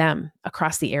help them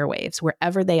across the airwaves,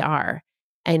 wherever they are.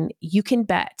 And you can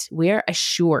bet we're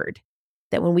assured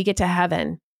that when we get to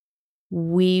heaven,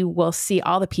 we will see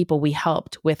all the people we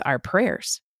helped with our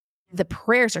prayers. The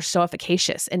prayers are so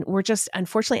efficacious. And we're just,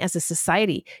 unfortunately, as a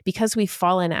society, because we've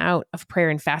fallen out of prayer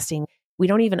and fasting, we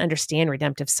don't even understand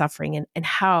redemptive suffering and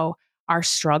how our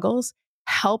struggles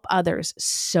help others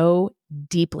so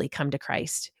deeply come to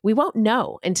Christ. We won't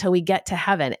know until we get to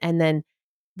heaven. And then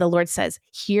the Lord says,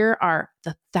 here are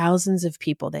the thousands of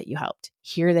people that you helped.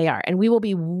 Here they are. And we will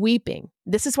be weeping.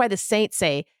 This is why the saints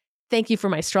say, thank you for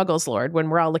my struggles, Lord, when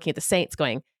we're all looking at the saints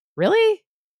going, really?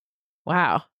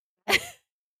 Wow.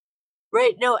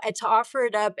 Right. No, to offer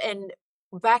it up. And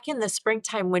back in the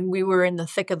springtime when we were in the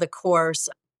thick of the course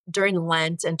during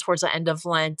Lent and towards the end of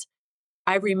Lent,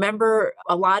 I remember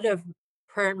a lot of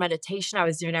prayer and meditation I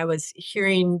was doing. I was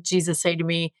hearing Jesus say to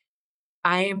me,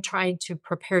 I am trying to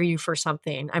prepare you for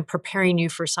something. I'm preparing you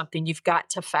for something. You've got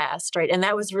to fast, right? And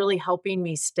that was really helping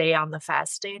me stay on the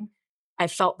fasting. I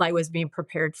felt I was being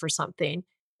prepared for something.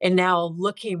 And now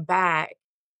looking back,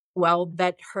 well,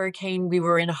 that hurricane, we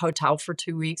were in a hotel for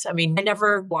 2 weeks. I mean,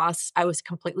 I was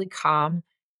completely calm,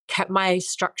 kept my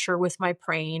structure with my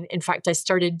praying. In fact, I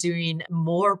started doing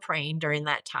more praying during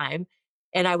that time.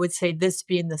 And I would say this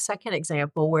being the second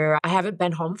example where I haven't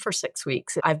been home for 6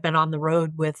 weeks. I've been on the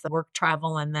road with work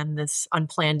travel and then this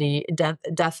unplanned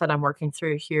death that I'm working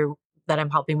through here that I'm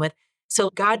helping with. So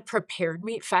God prepared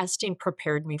me, fasting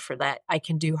prepared me for that. I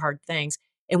can do hard things.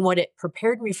 And what it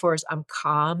prepared me for is I'm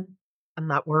calm. I'm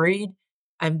not worried.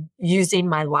 I'm using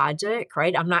my logic,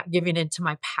 right? I'm not giving into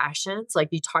my passions. Like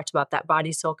you talked about that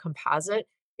body soul composite.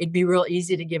 It'd be real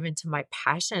easy to give into my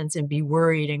passions and be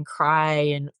worried and cry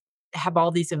and have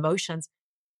all these emotions.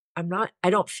 I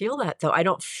don't feel that though. I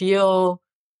don't feel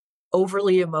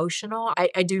overly emotional.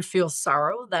 I do feel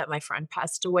sorrow that my friend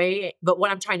passed away. But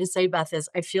what I'm trying to say, Beth, is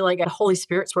I feel like the Holy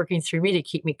Spirit's working through me to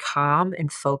keep me calm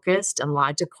and focused and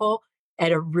logical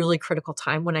at a really critical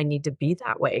time when I need to be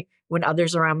that way, when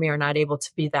others around me are not able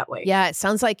to be that way. Yeah, it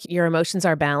sounds like your emotions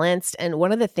are balanced. And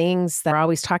one of the things that we're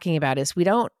always talking about is we're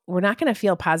not going to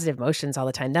feel positive emotions all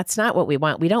the time. That's not what we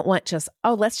want. We don't want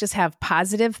let's just have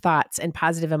positive thoughts and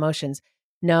positive emotions.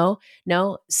 No.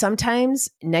 Sometimes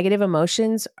negative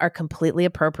emotions are completely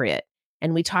appropriate.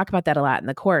 And we talk about that a lot in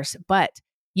the course, but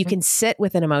you can sit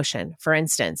with an emotion. For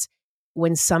instance,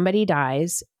 when somebody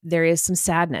dies, there is some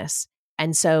sadness.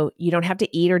 And so you don't have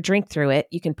to eat or drink through it.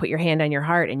 You can put your hand on your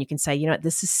heart and you can say, you know what,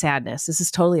 this is sadness. This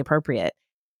is totally appropriate.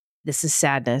 This is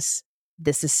sadness.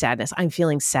 This is sadness. I'm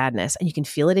feeling sadness. And you can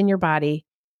feel it in your body.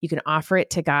 You can offer it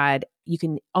to God. You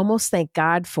can almost thank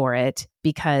God for it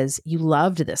because you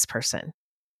loved this person.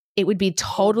 It would be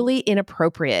totally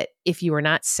inappropriate if you were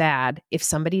not sad if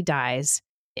somebody dies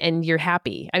and you're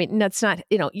happy. I mean, that's not,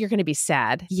 you're going to be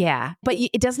sad. Yeah. But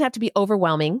it doesn't have to be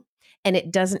overwhelming. And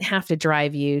it doesn't have to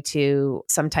drive you to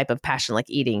some type of passion like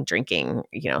eating, drinking,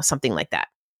 something like that.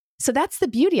 So that's the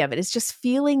beauty of it, is just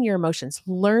feeling your emotions,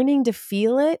 learning to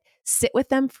feel it, sit with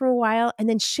them for a while, and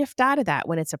then shift out of that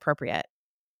when it's appropriate.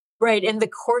 Right. And the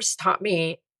course taught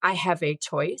me I have a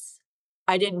choice.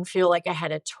 I didn't feel like I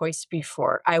had a choice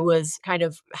before. I was kind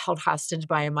of held hostage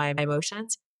by my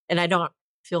emotions, and I don't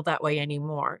feel that way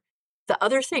anymore. The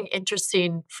other thing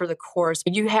interesting for the course,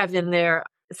 you have in there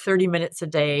 30 minutes a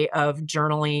day of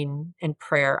journaling and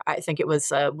prayer. I think it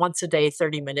was once a day,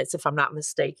 30 minutes, if I'm not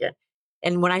mistaken.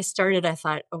 And when I started, I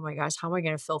thought, oh my gosh, how am I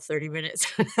going to fill 30 minutes?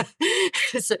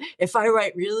 So if I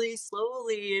write really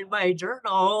slowly in my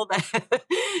journal,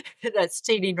 that's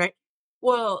cheating, right?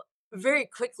 Well, very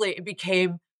quickly it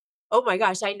became, oh my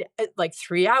gosh, like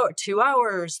 3 hours, 2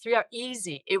 hours, 3 hours,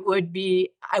 easy. It would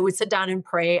be, I would sit down and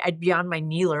pray. I'd be on my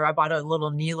kneeler. I bought a little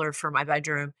kneeler for my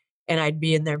bedroom, and I'd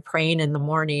be in there praying in the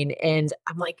morning. And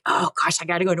I'm like, oh gosh, I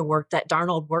got to go to work. That darn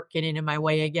old work getting in my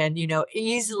way again,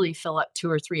 easily fill up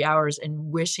 2 or 3 hours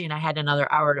and wishing I had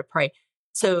another hour to pray.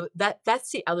 So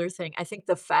that's the other thing. I think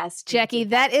the fasting Jackie, did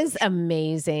that that for is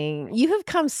amazing. You have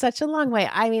come such a long way.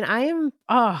 I mean,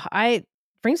 I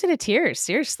brings me to tears.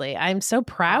 Seriously. I'm so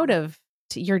proud sure. of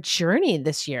your journey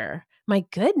this year. My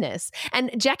goodness.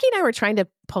 And Jackie and I were trying to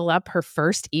pull up her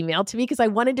first email to me because I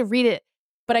wanted to read it,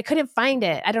 but I couldn't find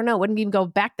it. I don't know. Wouldn't even go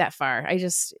back that far.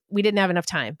 We didn't have enough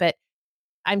time, but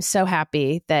I'm so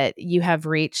happy that you have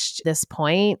reached this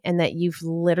point and that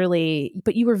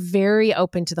but you were very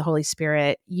open to the Holy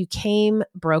Spirit. You came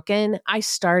broken. I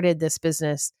started this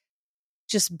business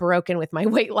just broken with my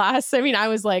weight loss. I mean, I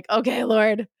was like, okay,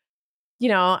 Lord,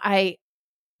 I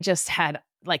just had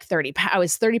like I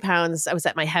was 30 pounds. I was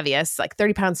at my heaviest, like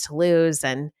 30 pounds to lose.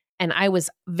 And I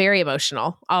was very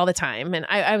emotional all the time. And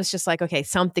I was just like, okay,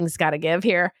 something's got to give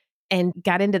here, and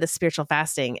got into the spiritual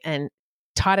fasting and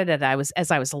taught it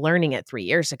as I was learning it 3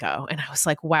 years ago. And I was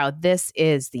like, wow, this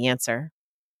is the answer.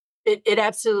 It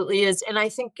absolutely is. And I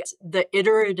think the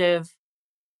iterative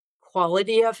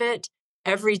quality of it,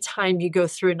 every time you go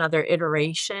through another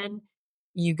iteration,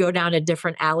 you go down a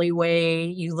different alleyway,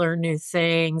 you learn new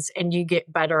things, and you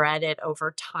get better at it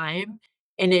over time.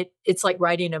 And it's like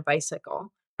riding a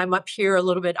bicycle. I'm up here a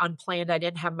little bit unplanned. I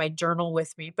didn't have my journal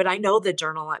with me, but I know the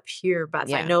journal up here, Beth.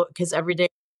 I Yeah. know because every day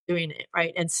I'm doing it,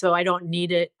 right? And so I don't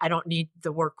need it. I don't need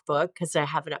the workbook because I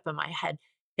have it up in my head.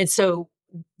 And so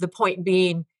the point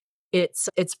being, it's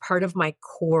part of my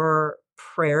core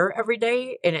prayer every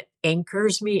day, and it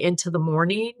anchors me into the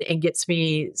morning and gets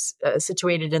me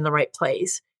situated in the right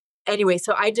place. Anyway,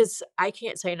 so I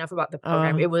can't say enough about the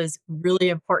program. Oh, It was really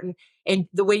important, and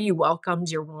the way you welcomed,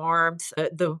 your warmth,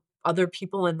 the other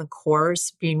people in the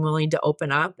course being willing to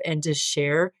open up and just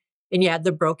share. And yeah,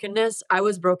 the brokenness, I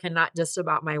was broken not just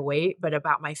about my weight, but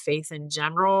about my faith in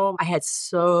general. I had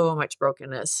so much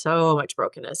brokenness,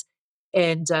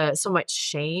 and so much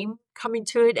shame coming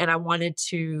to it. And I wanted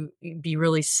to be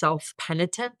really self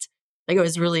penitent. Like I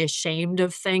was really ashamed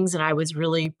of things. And I was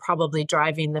really probably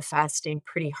driving the fasting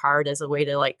pretty hard as a way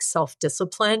to like self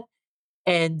discipline.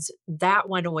 And that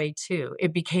went away too.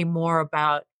 It became more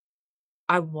about,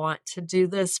 I want to do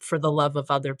this for the love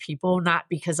of other people, not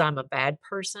because I'm a bad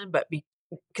person, but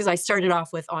because I started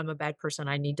off with, oh, I'm a bad person,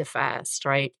 I need to fast,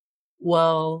 right?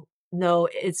 Well, no,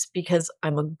 it's because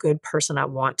I'm a good person, I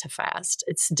want to fast.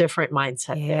 It's a different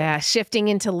mindset there. yeah. Shifting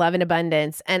into love and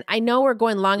abundance. And I know we're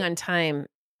going long on time,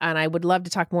 and I would love to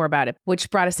talk more about it, which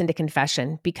brought us into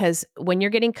confession. Because when you're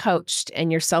getting coached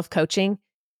and you're self coaching,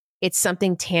 it's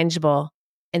something tangible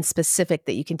and specific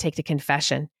that you can take to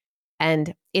confession.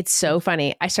 And it's so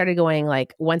funny. I started going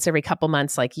like once every couple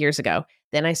months, like years ago.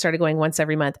 Then I started going once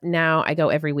every month. Now I go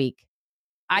every week.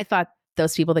 I thought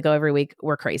those people that go every week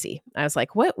were crazy. I was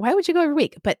like, what? Why would you go every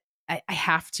week? But I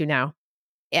have to now.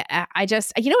 I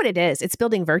just, you know what it is? It's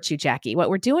building virtue, Jackie. What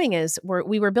we're doing is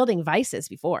we were building vices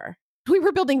before. We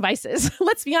were building vices.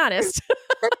 Let's be honest.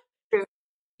 That's true.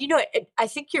 I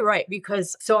think you're right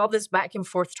because so all this back and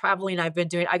forth traveling I've been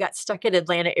doing, I got stuck at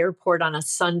Atlanta airport on a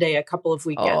Sunday a couple of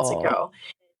weekends Oh, ago.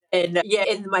 And yeah,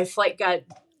 and my flight got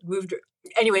moved.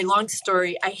 Anyway, long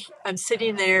story. I'm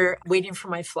sitting there waiting for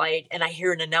my flight, and I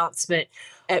hear an announcement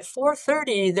at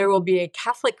 4:30. There will be a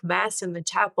Catholic mass in the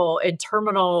chapel in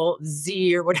Terminal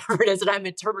Z or whatever it is, and I'm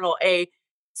in Terminal A.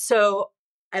 So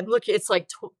I'm looking. It's like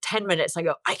 10 minutes. I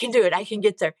go, I can do it. I can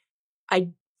get there. I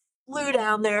flew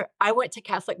down there. I went to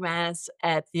Catholic mass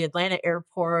at the Atlanta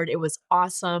airport. It was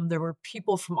awesome. There were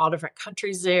people from all different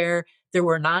countries there. There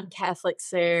were non-Catholics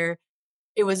there.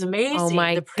 It was oh amazing. The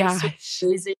my priest was gosh.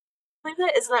 amazing. Like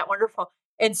that, isn't that wonderful?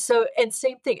 And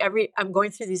same thing. I'm going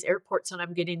through these airports and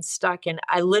I'm getting stuck, and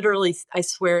I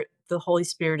swear the Holy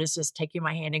Spirit is just taking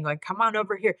my hand and going, "Come on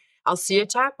over here." I'll see you at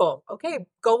chapel. Okay,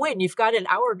 go in. You've got an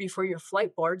hour before your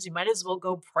flight boards. You might as well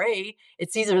go pray.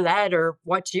 It's either that or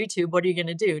watch YouTube. What are you going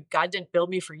to do? God didn't build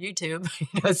me for YouTube.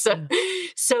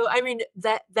 So I mean,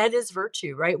 that is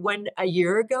virtue, right? When a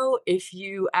year ago, if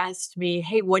you asked me,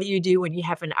 hey, what do you do when you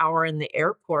have an hour in the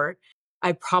airport?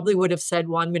 I probably would have said,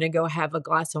 well, I'm going to go have a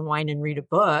glass of wine and read a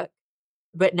book.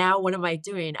 But now what am I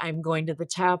doing? I'm going to the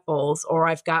chapels, or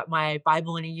I've got my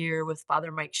Bible in a Year with Father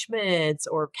Mike Schmitz,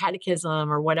 or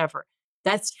catechism, or whatever.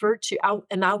 That's virtue.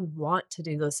 And I want to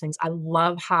do those things. I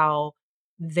love how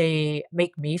they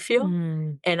make me feel.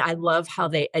 And I love how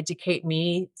they educate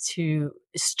me to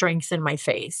strengthen my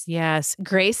faith. Yes.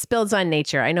 Grace builds on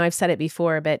nature. I know I've said it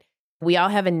before, but we all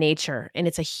have a nature, and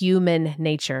it's a human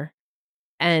nature.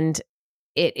 And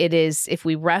it is, if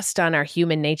we rest on our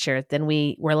human nature, then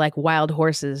we're like wild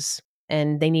horses,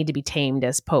 and they need to be tamed,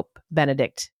 as Pope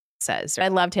Benedict says. I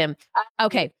loved him.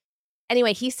 Okay.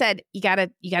 Anyway, he said, you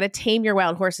gotta tame your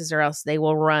wild horses, or else they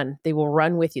will run. They will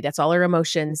run with you. That's all our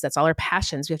emotions. That's all our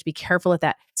passions. We have to be careful with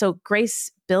that. So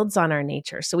grace builds on our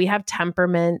nature. So we have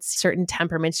temperaments, certain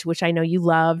temperaments, which I know you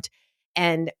loved,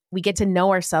 and we get to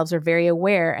know ourselves. We're very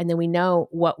aware. And then we know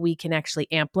what we can actually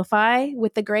amplify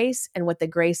with the grace, and what the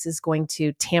grace is going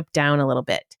to tamp down a little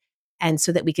bit. And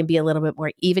so that we can be a little bit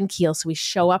more even keel. So we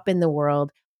show up in the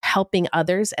world helping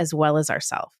others as well as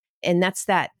ourselves. And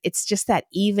it's just that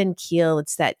even keel.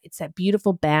 It's that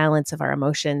beautiful balance of our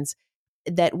emotions,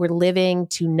 that we're living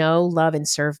to know, love, and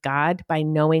serve God by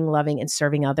knowing, loving, and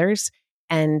serving others.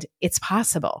 And it's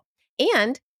possible.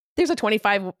 And there's a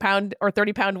 25-pound or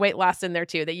 30-pound weight loss in there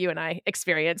too, that you and I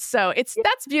experienced. So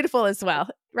that's beautiful as well,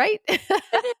 right?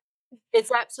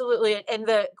 It's absolutely. And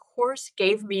the course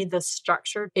gave me the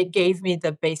structure. It gave me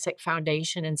the basic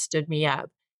foundation and stood me up.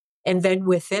 And then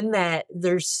within that,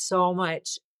 there's so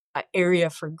much area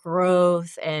for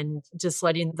growth, and just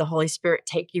letting the Holy Spirit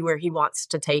take you where he wants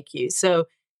to take you. So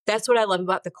that's what I love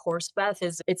about the course, Beth,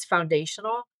 is it's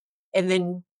foundational. And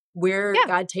then where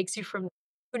God takes you from,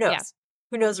 who knows? Yeah.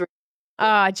 Who knows?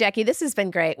 Jackie, this has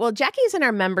been great. Well, Jackie's in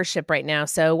our membership right now.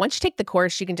 So once you take the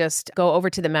course, you can just go over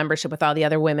to the membership with all the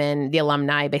other women. The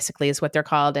alumni basically is what they're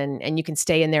called. And you can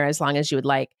stay in there as long as you would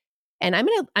like. And I'm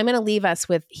going to leave us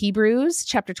with Hebrews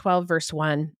chapter 12, verse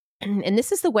 1. And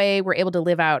this is the way we're able to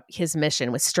live out his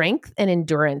mission, with strength and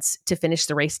endurance to finish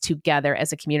the race together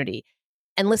as a community.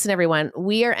 And listen, everyone,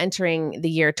 we are entering the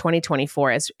year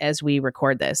 2024 as we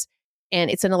record this. And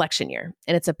it's an election year,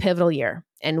 and it's a pivotal year.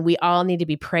 And we all need to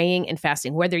be praying and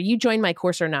fasting, whether you join my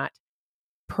course or not.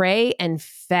 Pray and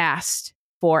fast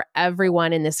for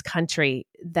everyone in this country,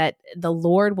 that the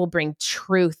Lord will bring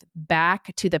truth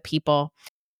back to the people,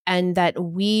 and that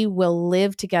we will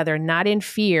live together, not in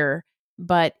fear,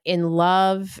 but in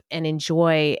love and in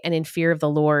joy and in fear of the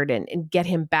Lord, and get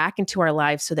him back into our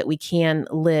lives so that we can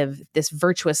live this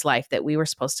virtuous life that we were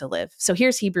supposed to live. So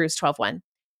here's Hebrews 12:1.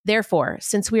 Therefore,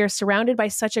 since we are surrounded by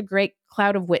such a great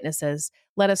cloud of witnesses,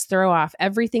 let us throw off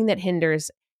everything that hinders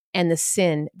and the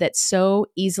sin that so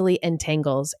easily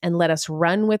entangles, and let us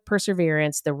run with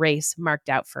perseverance the race marked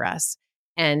out for us.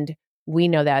 And we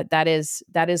know that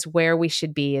is where we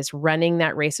should be, is running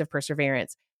that race of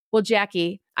perseverance. Well,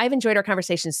 Jackie, I've enjoyed our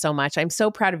conversation so much. I'm so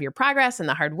proud of your progress and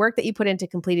the hard work that you put into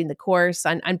completing the course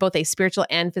on both a spiritual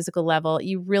and physical level.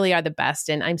 You really are the best.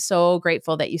 And I'm so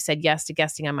grateful that you said yes to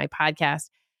guesting on my podcast.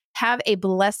 Have a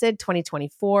blessed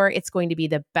 2024. It's going to be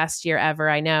the best year ever,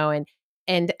 I know.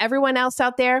 And everyone else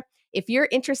out there, if you're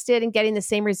interested in getting the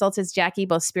same results as Jackie,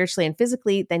 both spiritually and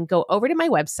physically, then go over to my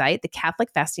website,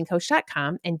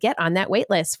 thecatholicfastingcoach.com, and get on that wait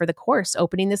list for the course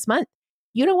opening this month.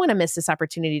 You don't want to miss this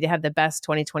opportunity to have the best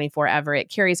 2024 ever. It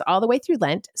carries all the way through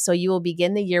Lent, so you will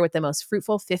begin the year with the most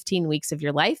fruitful 15 weeks of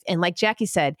your life. And like Jackie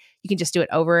said, you can just do it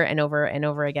over and over and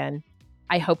over again.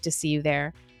 I hope to see you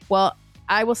there. Well,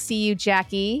 I will see you,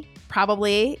 Jackie,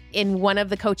 probably in one of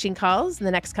the coaching calls in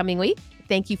the next coming week.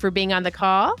 Thank you for being on the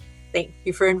call. Thank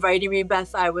you for inviting me,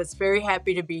 Beth. I was very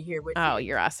happy to be here with you. Oh,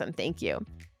 you're awesome. Thank you.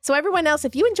 So everyone else,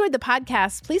 if you enjoyed the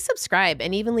podcast, please subscribe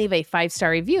and even leave a 5-star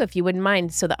review if you wouldn't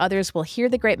mind, so that others will hear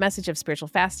the great message of spiritual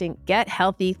fasting, get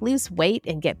healthy, lose weight,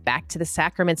 and get back to the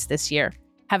sacraments this year.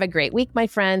 Have a great week, my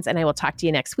friends, and I will talk to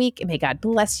you next week. And may God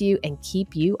bless you and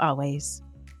keep you always.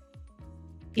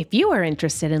 If you are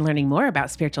interested in learning more about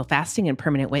spiritual fasting and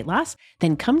permanent weight loss,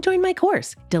 then come join my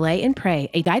course, Delay and Pray,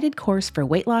 a guided course for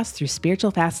weight loss through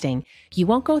spiritual fasting. You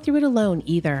won't go through it alone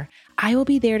either. I will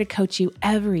be there to coach you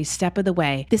every step of the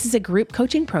way. This is a group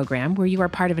coaching program where you are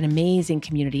part of an amazing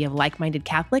community of like-minded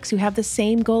Catholics who have the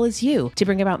same goal as you, to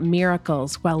bring about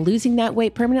miracles while losing that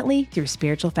weight permanently through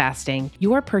spiritual fasting.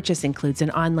 Your purchase includes an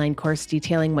online course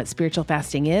detailing what spiritual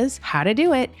fasting is, how to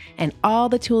do it, and all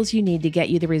the tools you need to get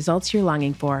you the results you're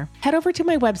longing for. Head over to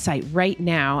my website right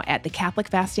now at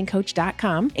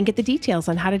thecatholicfastingcoach.com and get the details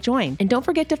on how to join. And don't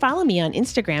forget to follow me on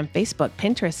Instagram, Facebook,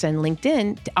 Pinterest, and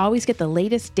LinkedIn to always get the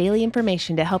latest daily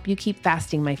information to help you keep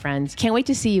fasting, my friends. Can't wait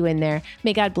to see you in there.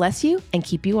 May God bless you and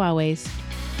keep you always.